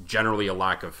generally a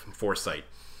lack of foresight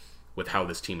with how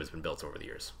this team has been built over the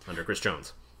years under Chris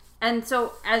Jones. And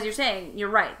so, as you're saying, you're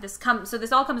right. This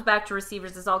all comes back to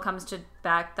receivers. This all comes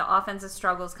back. The offensive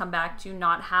struggles come back to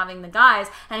not having the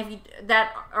guys, and if you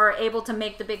that are able to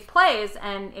make the big plays.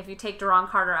 And if you take Duron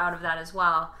Carter out of that as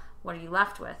well, what are you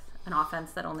left with? An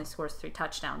offense that only scores 3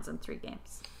 touchdowns in 3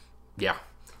 games. Yeah,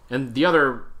 and the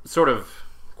other sort of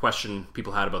question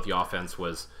people had about the offense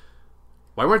was,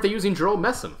 why weren't they using Jerome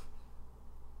Messam?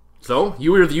 So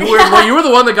you were the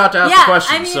one that got to ask the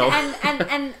question.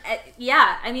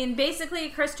 Basically,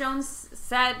 Chris Jones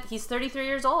said he's 33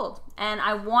 years old, and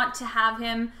I want to have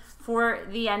him for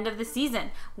the end of the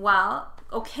season. Well,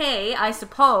 okay, I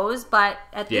suppose, but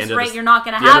at this rate, you're not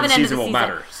going to have an end of the season.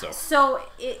 Matter, so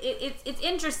it's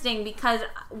interesting because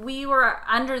we were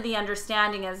under the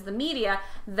understanding as the media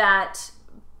that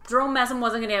Jerome Messam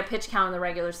wasn't going to get a pitch count in the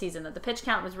regular season, that the pitch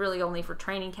count was really only for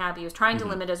training camp. He was trying to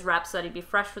limit his reps so that he'd be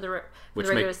fresh for the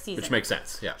regular season. Which makes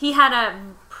sense, yeah. He had a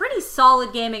pretty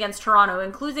solid game against Toronto,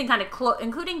 including kind of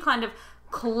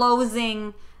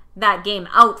closing that game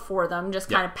out for them, just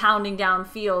kind of pounding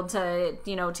downfield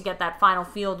to get that final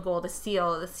field goal to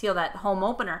seal that home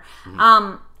opener.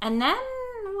 And then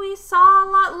we saw a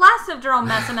lot less of Jerome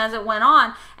Messam as it went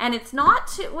on, and it's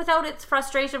not without its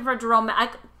frustration for Jerome.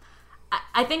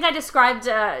 I think I described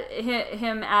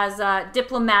him as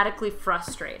diplomatically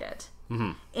frustrated,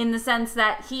 in the sense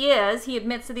that he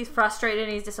admits that he's frustrated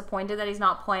and he's disappointed that he's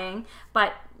not playing,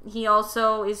 but he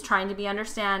also is trying to be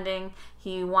understanding.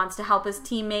 He wants to help his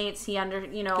teammates.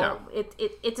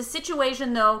 It's a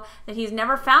situation though that he's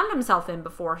never found himself in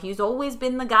before. He's always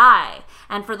been the guy,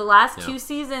 and for the last 2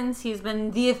 seasons, he's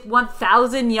been the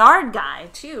 1,000-yard guy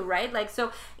too, right? Like,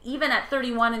 so even at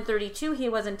 31 and 32, he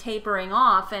wasn't tapering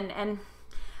off, and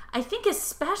I think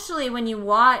especially when you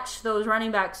watch those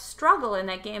running backs struggle in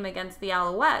that game against the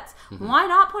Alouettes, why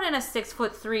not put in a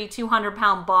 6'3",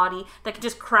 200-pound body that could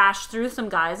just crash through some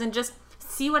guys and just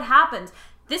see what happens?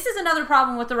 This is another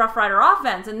problem with the Rough Rider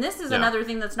offense, and this is another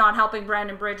thing that's not helping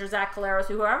Brandon Bridge or Zach Collaros,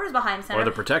 whoever's behind center. Or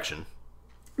the protection.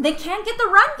 They can't get the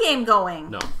run game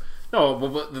going. No,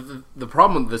 but the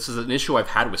problem, this is an issue I've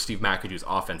had with Steve McAdoo's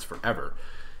offense forever,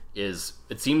 is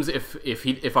it seems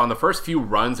if on the first few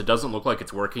runs it doesn't look like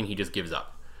it's working, he just gives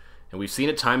up. And we've seen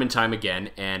it time and time again,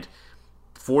 and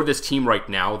for this team right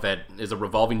now that is a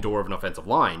revolving door of an offensive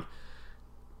line,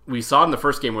 we saw in the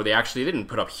first game where they didn't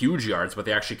put up huge yards, but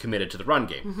they actually committed to the run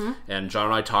game. And John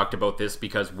and I talked about this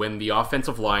because when the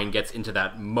offensive line gets into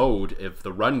that mode of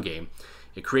the run game,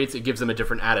 it gives them a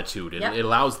different attitude, and it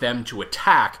allows them to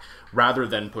attack rather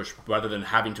than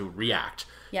having to react.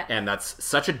 Yeah. And that's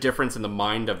such a difference in the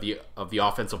mind of the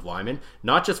offensive lineman,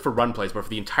 not just for run plays, but for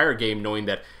the entire game, knowing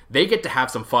that they get to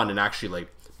have some fun and actually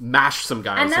mash some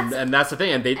guys. And that's the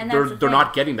thing. And they're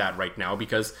not getting that right now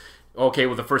because, okay,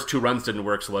 well, the first 2 runs didn't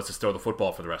work, so let's just throw the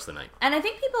football for the rest of the night. And I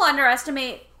think people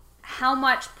underestimate how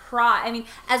much pride. I mean,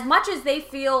 as much as they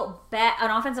feel bad,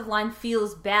 an offensive line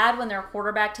feels bad when their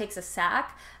quarterback takes a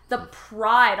sack, the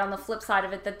pride on the flip side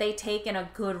of it that they take in a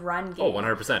good run game. Oh,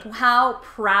 100%. How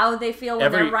proud they feel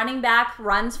when their running back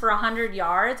runs for 100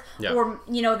 yards or,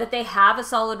 that they have a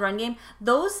solid run game.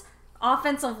 Those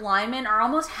offensive linemen are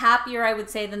almost happier, I would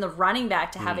say, than the running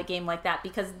back to have a game like that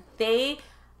because they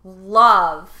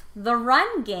love the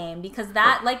run game because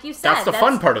that, like you said, that's the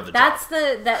fun part of the job.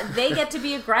 That they get to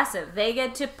be aggressive. They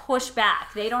get to push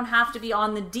back. They don't have to be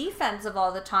on the defensive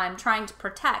all the time trying to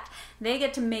protect. They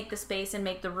get to make the space and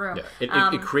make the room. Yeah.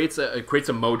 It creates a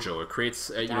mojo. It creates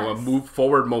a move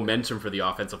forward momentum for the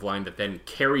offensive line that then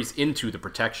carries into the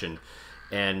protection.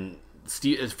 And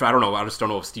Steve, I don't know. I just don't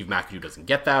know if Steve McAdoo doesn't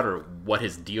get that or what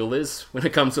his deal is when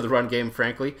it comes to the run game,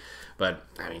 frankly. But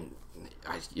I mean,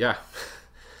 yeah.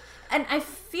 And I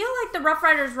feel like the Rough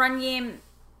Riders run game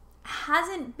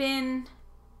hasn't been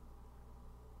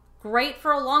great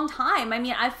for a long time. I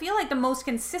mean, I feel like the most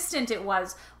consistent it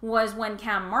was when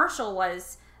Cam Marshall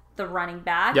was the running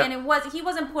back. Yep. And he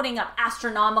wasn't putting up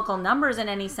astronomical numbers in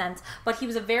any sense, but he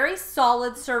was a very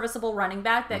solid, serviceable running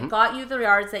back that got you the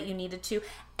yards that you needed to.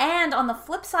 And on the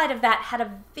flip side of that, had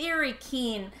a very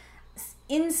keen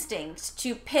instinct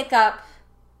to pick up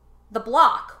the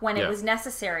block when it was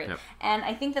necessary. Yep. And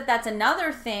I think that that's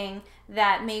another thing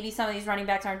that maybe some of these running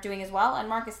backs aren't doing as well. And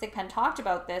Marcus Thigpen talked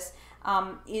about this,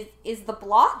 is the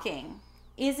blocking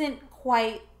isn't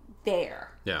quite there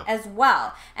as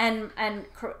well. And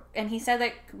he said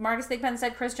that Marcus Thigpen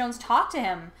said Chris Jones talked to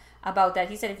him about that.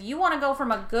 He said, if you want to go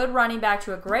from a good running back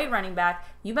to a great running back,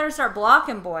 you better start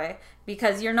blocking, boy,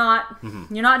 because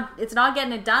it's not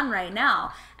getting it done right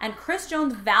now. And Chris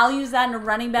Jones values that in a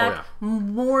running back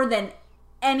more than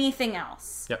anything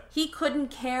else. Yep. He couldn't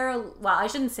care. Well, I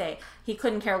shouldn't say he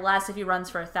couldn't care less if he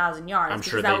runs for 1,000 yards. I'm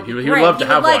sure that he would would love to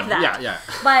have one. That. Yeah.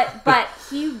 But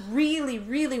he really,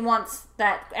 really wants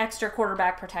that extra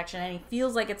quarterback protection, and he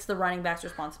feels like it's the running back's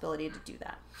responsibility to do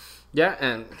that. Yeah,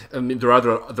 and I mean there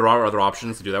are other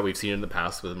options to do that. We've seen it in the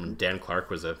past when Dan Clark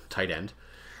was a tight end.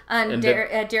 And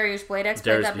Darius Blaydex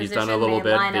played that position. He's done a little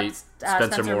bit.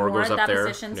 Spencer Moore goes up that there.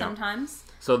 Position sometimes.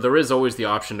 So there is always the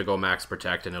option to go max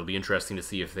protect, and it'll be interesting to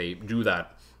see if they do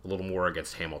that a little more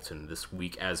against Hamilton this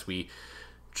week as we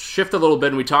shift a little bit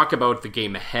and we talk about the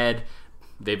game ahead.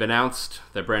 They've announced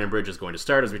that Brandon Bridge is going to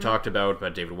start, as we talked about,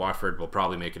 but David Watford will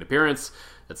probably make an appearance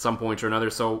at some point or another.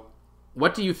 So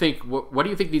what do you think? What do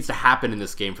you think needs to happen in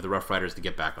this game for the Rough Riders to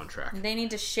get back on track? They need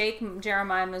to shake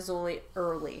Jeremiah Masoli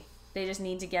early. They just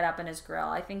need to get up in his grill.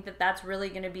 I think that that's really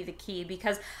going to be the key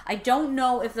because I don't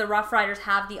know if the Rough Riders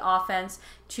have the offense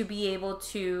to be able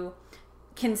to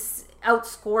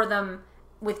outscore them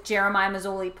with Jeremiah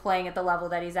Masoli playing at the level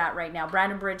that he's at right now.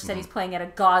 Brandon Bridge said he's playing at a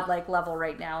godlike level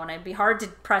right now, and I'd be hard to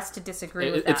press to disagree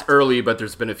with that. It's early, but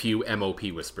there's been a few MOP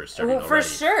whispers starting already. For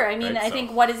sure. I mean, right? I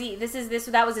think what is he?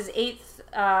 That was his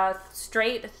 8th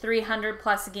straight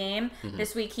 300-plus game.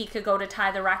 This week he could go to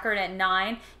tie the record at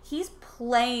 9. He's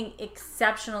playing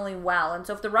exceptionally well. And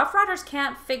so if the Rough Riders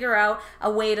can't figure out a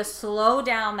way to slow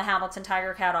down the Hamilton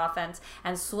Tiger Cat offense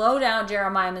and slow down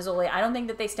Jeremiah Masoli, I don't think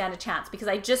that they stand a chance because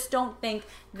I just don't think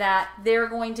that they're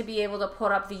going to be able to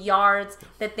put up the yards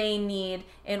that they need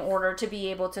in order to be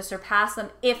able to surpass them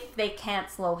if they can't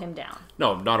slow him down.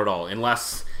 No, not at all.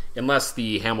 Unless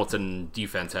the Hamilton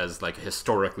defense has like a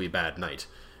historically bad night.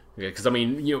 Because I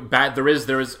mean, there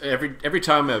is every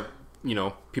time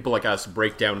people like us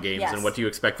break down games, and what do you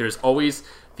expect? There's always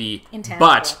the intangible.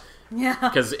 But. Yeah.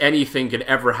 Because anything could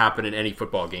ever happen in any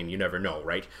football game. You never know,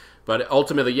 right? But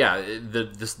ultimately,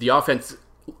 the offense,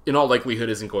 in all likelihood,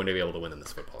 isn't going to be able to win in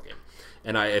this football game.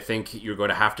 And I think you're going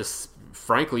to have to,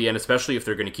 frankly, and especially if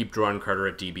they're going to keep Jerron Carter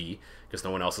at DB, because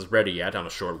no one else is ready yet on a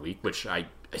short week, which I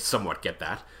somewhat get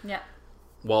that. Yeah.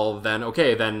 Well, then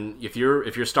if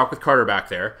you're stuck with Carter back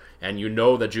there, and you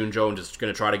know that June Jones is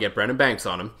going to try to get Brandon Banks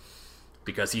on him,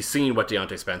 because he's seen what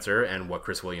Deontay Spencer and what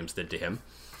Chris Williams did to him,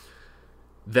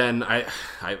 then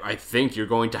I think you're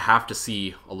going to have to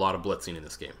see a lot of blitzing in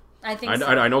this game. I think so.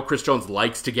 I know Chris Jones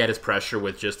likes to get his pressure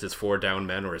with just his 4 down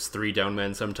men or his 3 down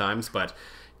men sometimes, but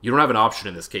you don't have an option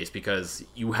in this case because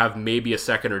you have maybe a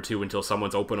second or two until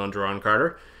someone's open on Jerron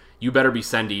Carter. You better be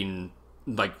sending,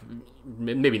 like,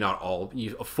 maybe not all,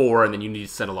 4, and then you need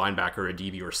to send a linebacker, a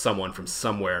DB, or someone from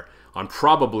somewhere on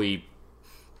probably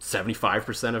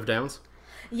 75% of downs.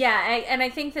 Yeah, and I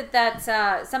think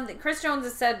that's something Chris Jones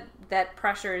has said that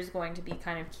pressure is going to be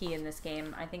kind of key in this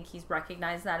game. I think he's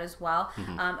recognized that as well.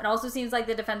 It also seems like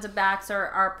the defensive backs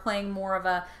are playing more of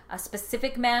a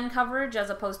specific man coverage as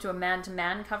opposed to a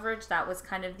man-to-man coverage. That was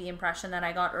kind of the impression that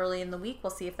I got early in the week.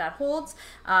 We'll see if that holds.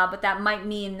 But that might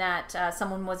mean that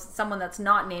someone that's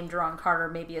not named Jerron Carter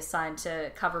may be assigned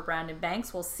to cover Brandon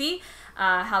Banks. We'll see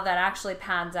how that actually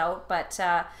pans out. But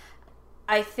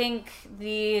I think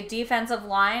the defensive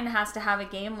line has to have a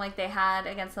game like they had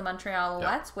against the Montreal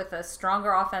Alouettes with a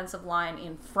stronger offensive line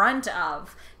in front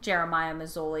of Jeremiah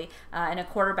Masoli and a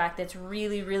quarterback that's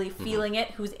really, really feeling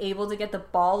it, who's able to get the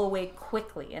ball away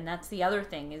quickly. And that's the other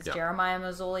thing is Jeremiah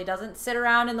Masoli doesn't sit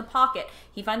around in the pocket.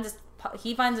 He finds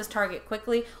his target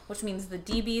quickly, which means the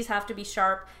DBs have to be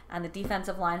sharp and the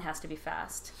defensive line has to be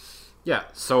fast. Yeah,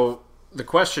 so the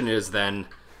question is then,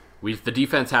 the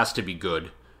defense has to be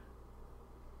good.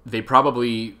 They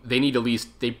need at least,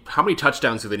 how many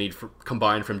touchdowns do they need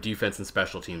combined from defense and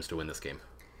special teams to win this game?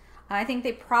 I think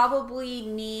they probably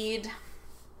need...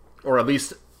 Or at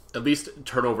least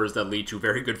turnovers that lead to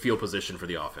very good field position for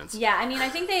the offense. Yeah, I mean, I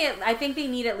think they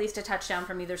need at least a touchdown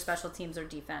from either special teams or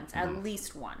defense, at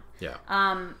least one. Yeah.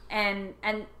 And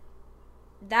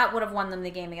that would have won them the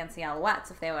game against the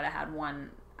Alouettes if they would have had one.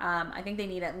 I think they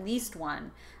need at least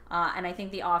one, and I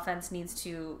think the offense needs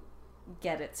to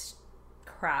get its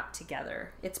crap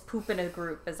together. It's poop in a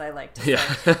group, as I like to say,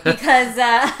 because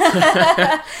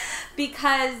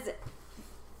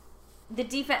the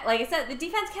defense, like I said, the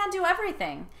defense can't do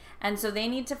everything, and so they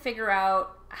need to figure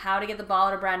out how to get the ball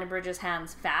out of Brandon Bridges'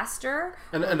 hands faster.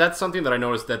 And that's something that I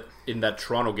noticed that in that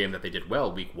Toronto game that they did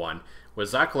well week 1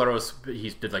 was Zach Collaros. He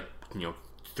did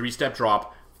 3-step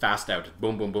drop, fast out,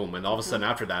 boom, boom, boom, and all of a sudden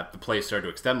after that the plays started to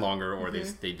extend longer, or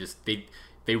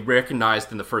they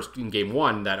recognized in game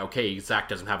 1 that okay, Zach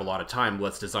doesn't have a lot of time.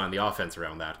 Let's design the offense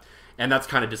around that. And that's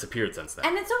kind of disappeared since then.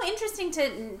 And it's so interesting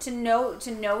to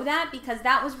know that, because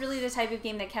that was really the type of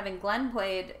game that Kevin Glenn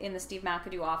played in the Steve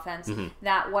McAdoo offense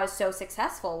that was so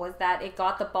successful, was that it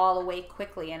got the ball away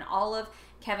quickly. And all of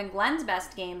Kevin Glenn's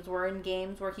best games were in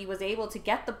games where he was able to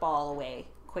get the ball away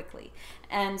quickly.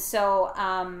 And so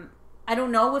I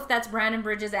don't know if that's Brandon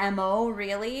Bridges' MO,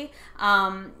 really.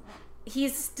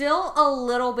 He's still a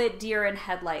little bit deer in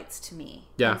headlights to me.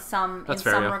 Yeah, in some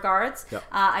regards. Yeah.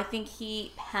 I think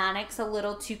he panics a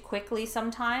little too quickly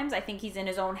sometimes. I think he's in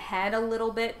his own head a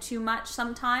little bit too much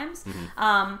sometimes.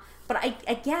 But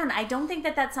I don't think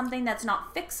that that's something that's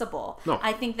not fixable. No.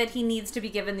 I think that he needs to be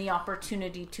given the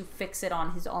opportunity to fix it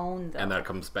on his own, though. And that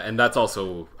comes back, and that's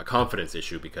also a confidence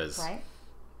issue, because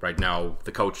right now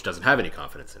the coach doesn't have any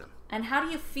confidence in him. And how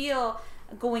do you feel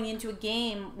going into a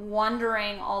game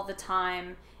wondering all the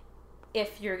time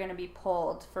if you're going to be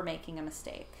pulled for making a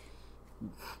mistake?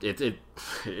 It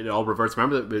all reverts.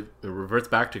 Remember, it reverts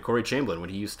back to Corey Chamberlain when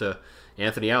he used to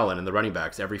Anthony Allen and the running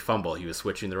backs. Every fumble, he was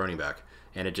switching the running back,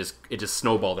 and it just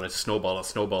snowballed and it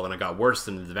snowballed, and it got worse.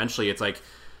 And eventually, it's like,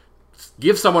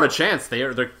 give someone a chance.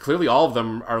 They're clearly, all of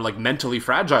them are mentally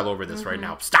fragile over this right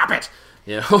now. Stop it.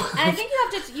 And I think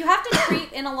you have to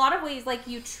treat, in a lot of ways, like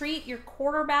you treat your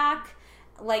quarterback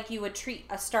like you would treat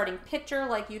a starting pitcher,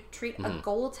 like you treat a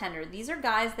goaltender. These are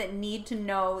guys that need to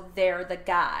know they're the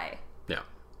guy. Yeah.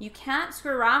 You can't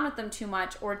screw around with them too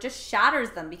much, or it just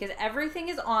shatters them, because everything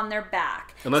is on their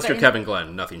back. Unless you're Kevin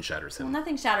Glenn, nothing shatters him. Well,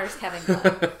 nothing shatters Kevin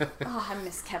Glenn. Oh, I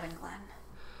miss Kevin Glenn.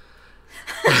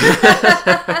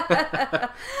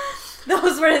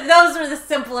 Those were the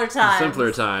simpler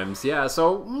times. Yeah.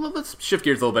 So let's shift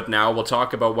gears a little bit now. We'll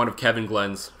talk about one of Kevin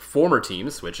Glenn's former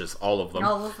teams, which is all of them.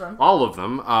 All of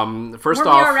them. First off,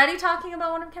 were we already talking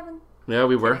about one of Kevin? Yeah,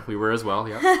 we were. We were as well.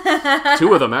 Yeah.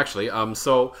 2 of them actually. And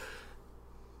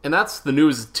that's the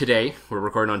news today. We're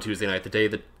recording on Tuesday night. The day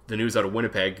that the news out of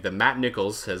Winnipeg that Matt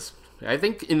Nichols has, I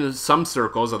think in some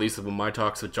circles, at least when my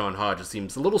talks with John Hodge, it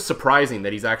seems a little surprising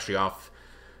that he's actually off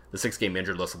the 6-game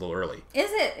injured list a little early.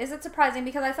 Is it surprising?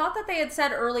 Because I thought that they had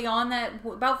said early on that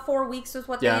about 4 weeks was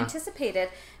what they anticipated,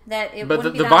 that it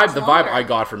wouldn't be that much longer. The vibe I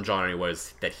got from John anyway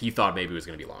was that he thought maybe it was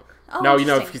going to be longer. Oh, now,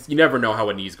 you never know how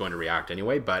a knee's going to react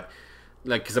anyway, but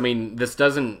because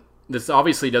this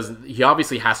obviously doesn't. He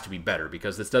obviously has to be better,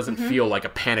 because this doesn't feel like a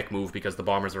panic move because the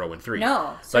Bombers are 0-3.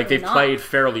 No, they've played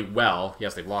fairly well.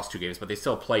 Yes, they've lost 2 games, but they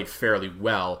still played fairly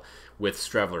well with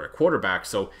Strevler at quarterback.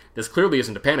 So this clearly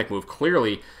isn't a panic move.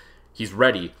 Clearly, he's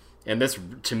ready. And this,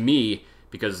 to me,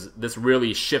 because this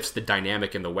really shifts the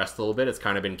dynamic in the West a little bit. It's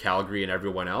kind of been Calgary and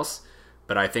everyone else,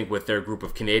 but I think with their group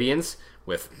of Canadians,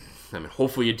 with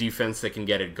hopefully a defense that can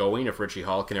get it going, if Richie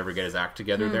Hall can ever get his act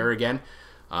together there again.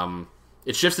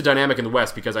 It shifts the dynamic in the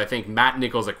West, because I think Matt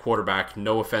Nichols at quarterback,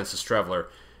 no offense to Strevler,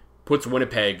 puts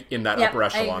Winnipeg in that upper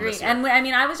echelon this year. And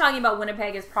I was talking about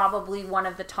Winnipeg as probably one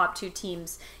of the top 2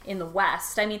 teams in the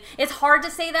West. I mean, it's hard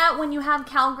to say that when you have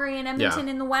Calgary and Edmonton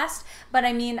in the West, but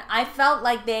I felt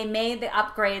like they made the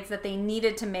upgrades that they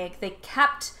needed to make. They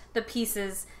kept the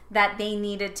pieces that they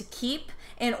needed to keep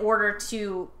in order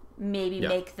to maybe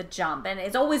make the jump. And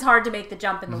it's always hard to make the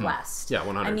jump in the West. Yeah,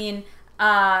 100.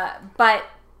 But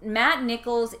Matt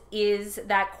Nichols is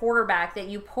that quarterback that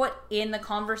you put in the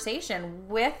conversation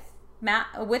with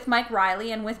Mike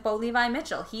Riley and with Bo Levi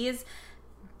Mitchell. He is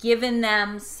given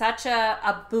them such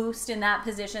a boost in that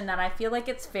position that I feel like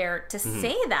it's fair to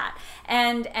say that.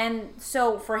 And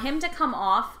so for him to come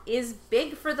off is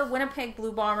big for the Winnipeg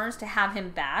Blue Bombers to have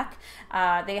him back.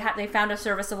 They found a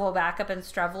serviceable backup in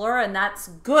Strevler, and that's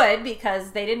good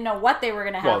because they didn't know what they were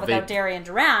going to have without Darian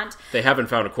Durant. They haven't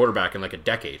found a quarterback in like a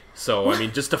decade. So, I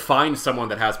mean, just to find someone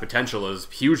that has potential is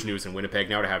huge news in Winnipeg.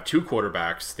 Now to have two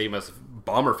quarterbacks,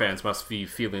 Bomber fans must be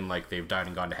feeling like they've died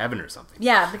and gone to heaven or something.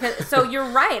 Yeah, because so you're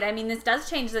right. I mean, this does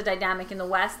change the dynamic in the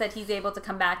West that he's able to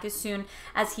come back as soon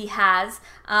as he has,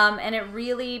 and it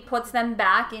really puts them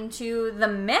back into the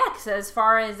mix as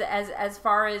far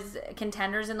as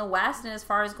contenders in the West and as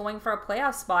far as going for a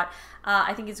playoff spot.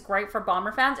 I think it's great for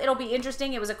Bomber fans. It'll be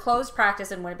interesting. It was a closed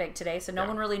practice in Winnipeg today, so no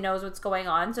one really knows what's going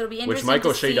on. So it'll be interesting. Which Mike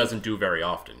O'Shea doesn't do very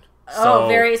often. So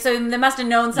they must have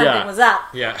known something was up.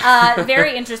 Yeah.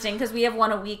 Very interesting because we have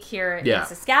one a week here in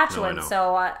Saskatchewan. No,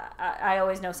 so I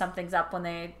always know something's up when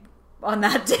they on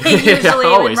that day, usually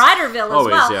in Riderville as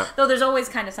well. Yeah. Though there's always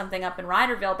kind of something up in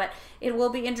Riderville. But it will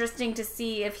be interesting to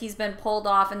see if he's been pulled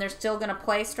off and they're still going to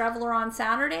play Strevler on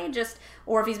Saturday,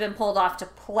 or if he's been pulled off to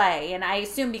play. And I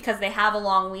assume because they have a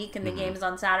long week and the game's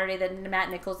on Saturday that Matt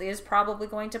Nichols is probably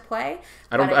going to play.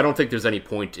 I don't think there's any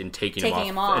point in taking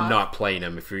him off and not playing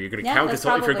him. If you're going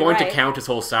to count his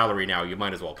whole salary now, you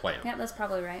might as well play him. Yeah, that's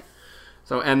probably right.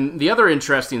 So, and the other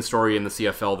interesting story in the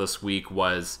CFL this week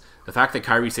was the fact that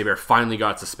Kyrie Saber finally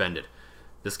got suspended.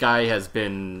 This guy has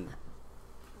been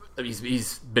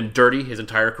he's been dirty his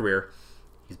entire career.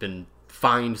 He's been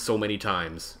fined so many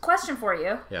times. Question for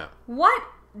you. Yeah. What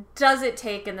does it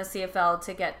take in the CFL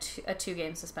to get a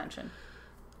 2-game suspension?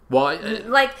 Well,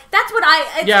 that's what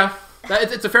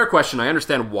it's a fair question. I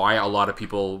understand why a lot of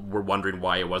people were wondering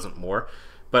why it wasn't more,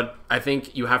 but I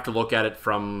think you have to look at it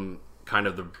from kind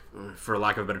of the, for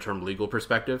lack of a better term, legal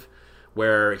perspective,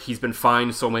 where he's been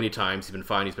fined so many times. He's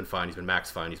been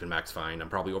max fined. I'm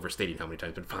probably overstating how many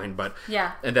times he's been fined, but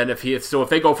yeah. And then if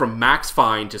they go from max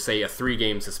fine to say a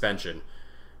 3-game suspension,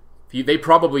 they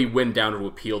probably win down to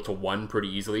appeal to 1 pretty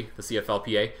easily, the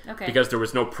CFLPA, because there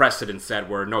was no precedent set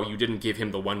where no, you didn't give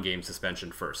him the 1-game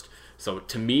suspension first. So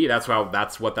to me, that's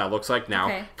what that looks like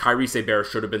now. Kyrie Saber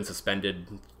should have been suspended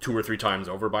 2 or 3 times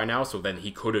over by now, so then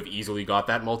he could have easily got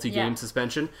that multi-game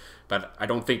suspension. But I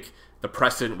don't think the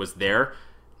precedent was there,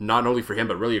 not only for him,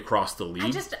 but really across the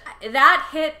league. That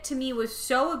hit to me was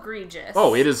so egregious.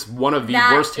 Oh, it is one of the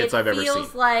worst hits I've ever seen. It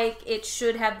feels like it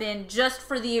should have been, just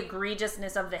for the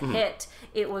egregiousness of the hit,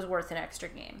 it was worth an extra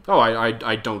game. Oh,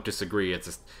 I don't disagree.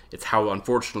 It's how,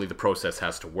 unfortunately, the process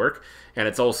has to work. And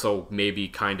it's also maybe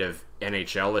kind of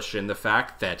NHL-ish in the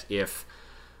fact that if...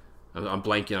 I'm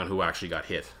blanking on who actually got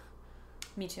hit.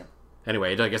 Me too.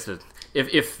 Anyway, I guess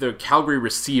if the Calgary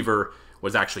receiver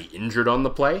was actually injured on the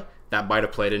play, that might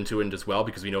have played into it as well,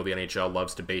 because we know the NHL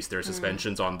loves to base their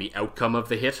suspensions on the outcome of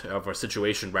the hit, of a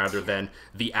situation, rather than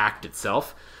the act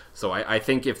itself. So I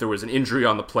think if there was an injury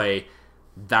on the play,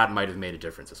 that might have made a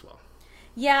difference as well.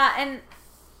 Yeah, and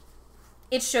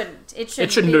it shouldn't. It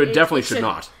definitely should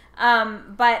not.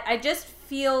 But I just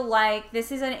feel like this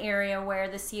is an area where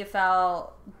the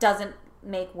CFL doesn't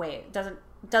make waves,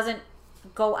 doesn't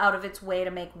go out of its way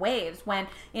to make waves, when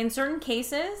in certain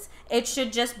cases it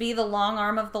should just be the long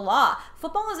arm of the law.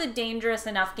 Football is a dangerous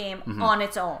enough game on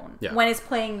its own when it's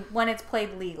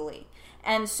played legally.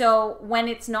 And so when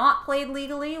it's not played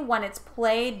legally, when it's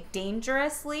played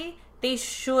dangerously, they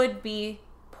should be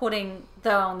putting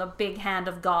on the big hand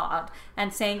of God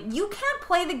and saying, you can't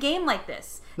play the game like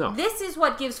this. No. This is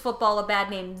what gives football a bad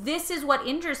name. This is what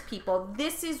injures people.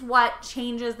 This is what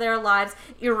changes their lives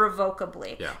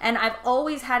irrevocably. Yeah. And I've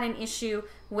always had an issue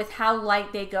with how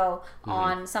light they go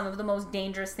on some of the most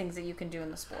dangerous things that you can do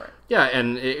in the sport. Yeah,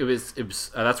 and it was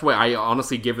that's why I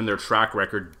honestly, given their track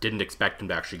record, didn't expect him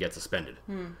to actually get suspended.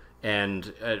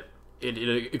 And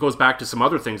it goes back to some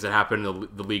other things that happened in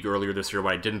the league earlier this year,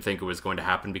 what I didn't think it was going to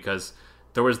happen, because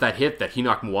there was that hit that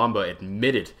Henoc Muamba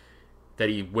admitted that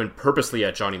he went purposely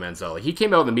at Johnny Manziel. He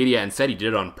came out in the media and said he did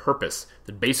it on purpose,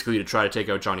 basically to try to take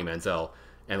out Johnny Manziel,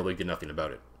 and the league did nothing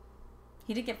about it.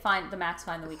 He did get fined, the max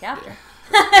fine, the week after.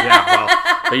 Yeah,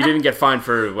 well, but he didn't get fined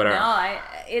for whatever. No,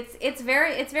 it's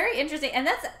very interesting, and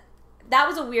that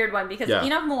was a weird one, because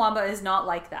Henoc Muamba is not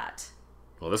like that.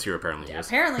 Well, this year apparently he is.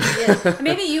 Apparently he is.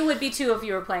 Maybe you would be too if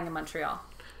you were playing in Montreal.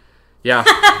 Yeah.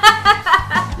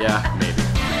 Yeah, maybe.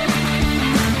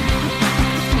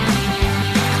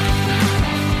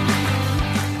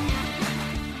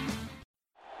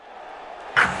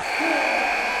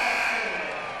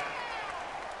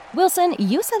 Will Allison,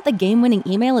 you sent the game-winning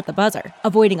email at the buzzer,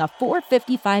 avoiding a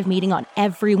 4:55 meeting on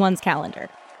everyone's calendar.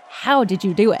 How did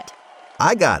you do it?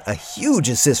 I got a huge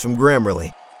assist from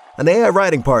Grammarly, an AI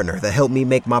writing partner that helped me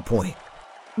make my point.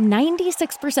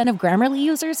 96% of Grammarly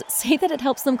users say that it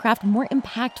helps them craft more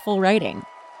impactful writing.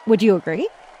 Would you agree?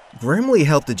 Grammarly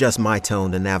helped adjust my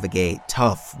tone to navigate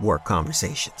tough work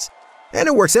conversations. And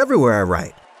it works everywhere I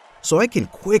write, so I can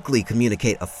quickly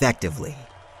communicate effectively.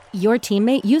 Your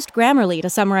teammate used Grammarly to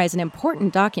summarize an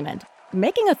important document,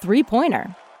 making a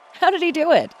 3-pointer. How did he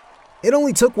do it? It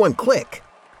only took one click.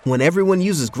 When everyone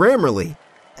uses Grammarly,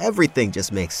 everything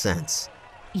just makes sense.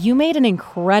 You made an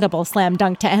incredible slam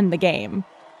dunk to end the game.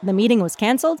 The meeting was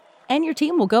canceled, and your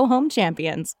team will go home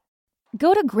champions.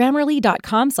 Go to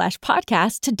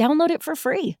Grammarly.com/podcast to download it for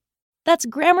free. That's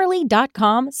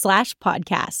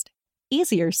Grammarly.com/podcast.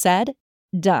 Easier said,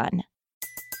 done.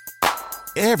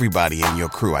 Everybody in your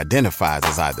crew identifies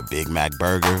as either Big Mac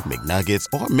Burger, McNuggets,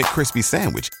 or McCrispy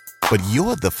Sandwich. But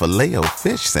you're the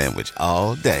Filet-O-Fish Sandwich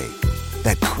all day.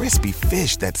 That crispy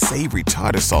fish, that savory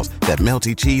tartar sauce, that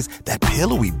melty cheese, that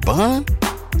pillowy bun.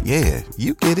 Yeah,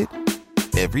 you get it.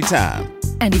 Every time.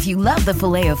 And if you love the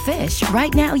Filet-O-Fish,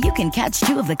 right now you can catch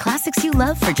 2 of the classics you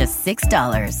love for just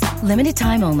 $6. Limited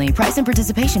time only. Price and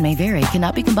participation may vary.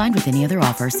 Cannot be combined with any other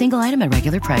offer. Single item at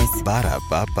regular price.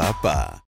 Ba-da-ba-ba-ba.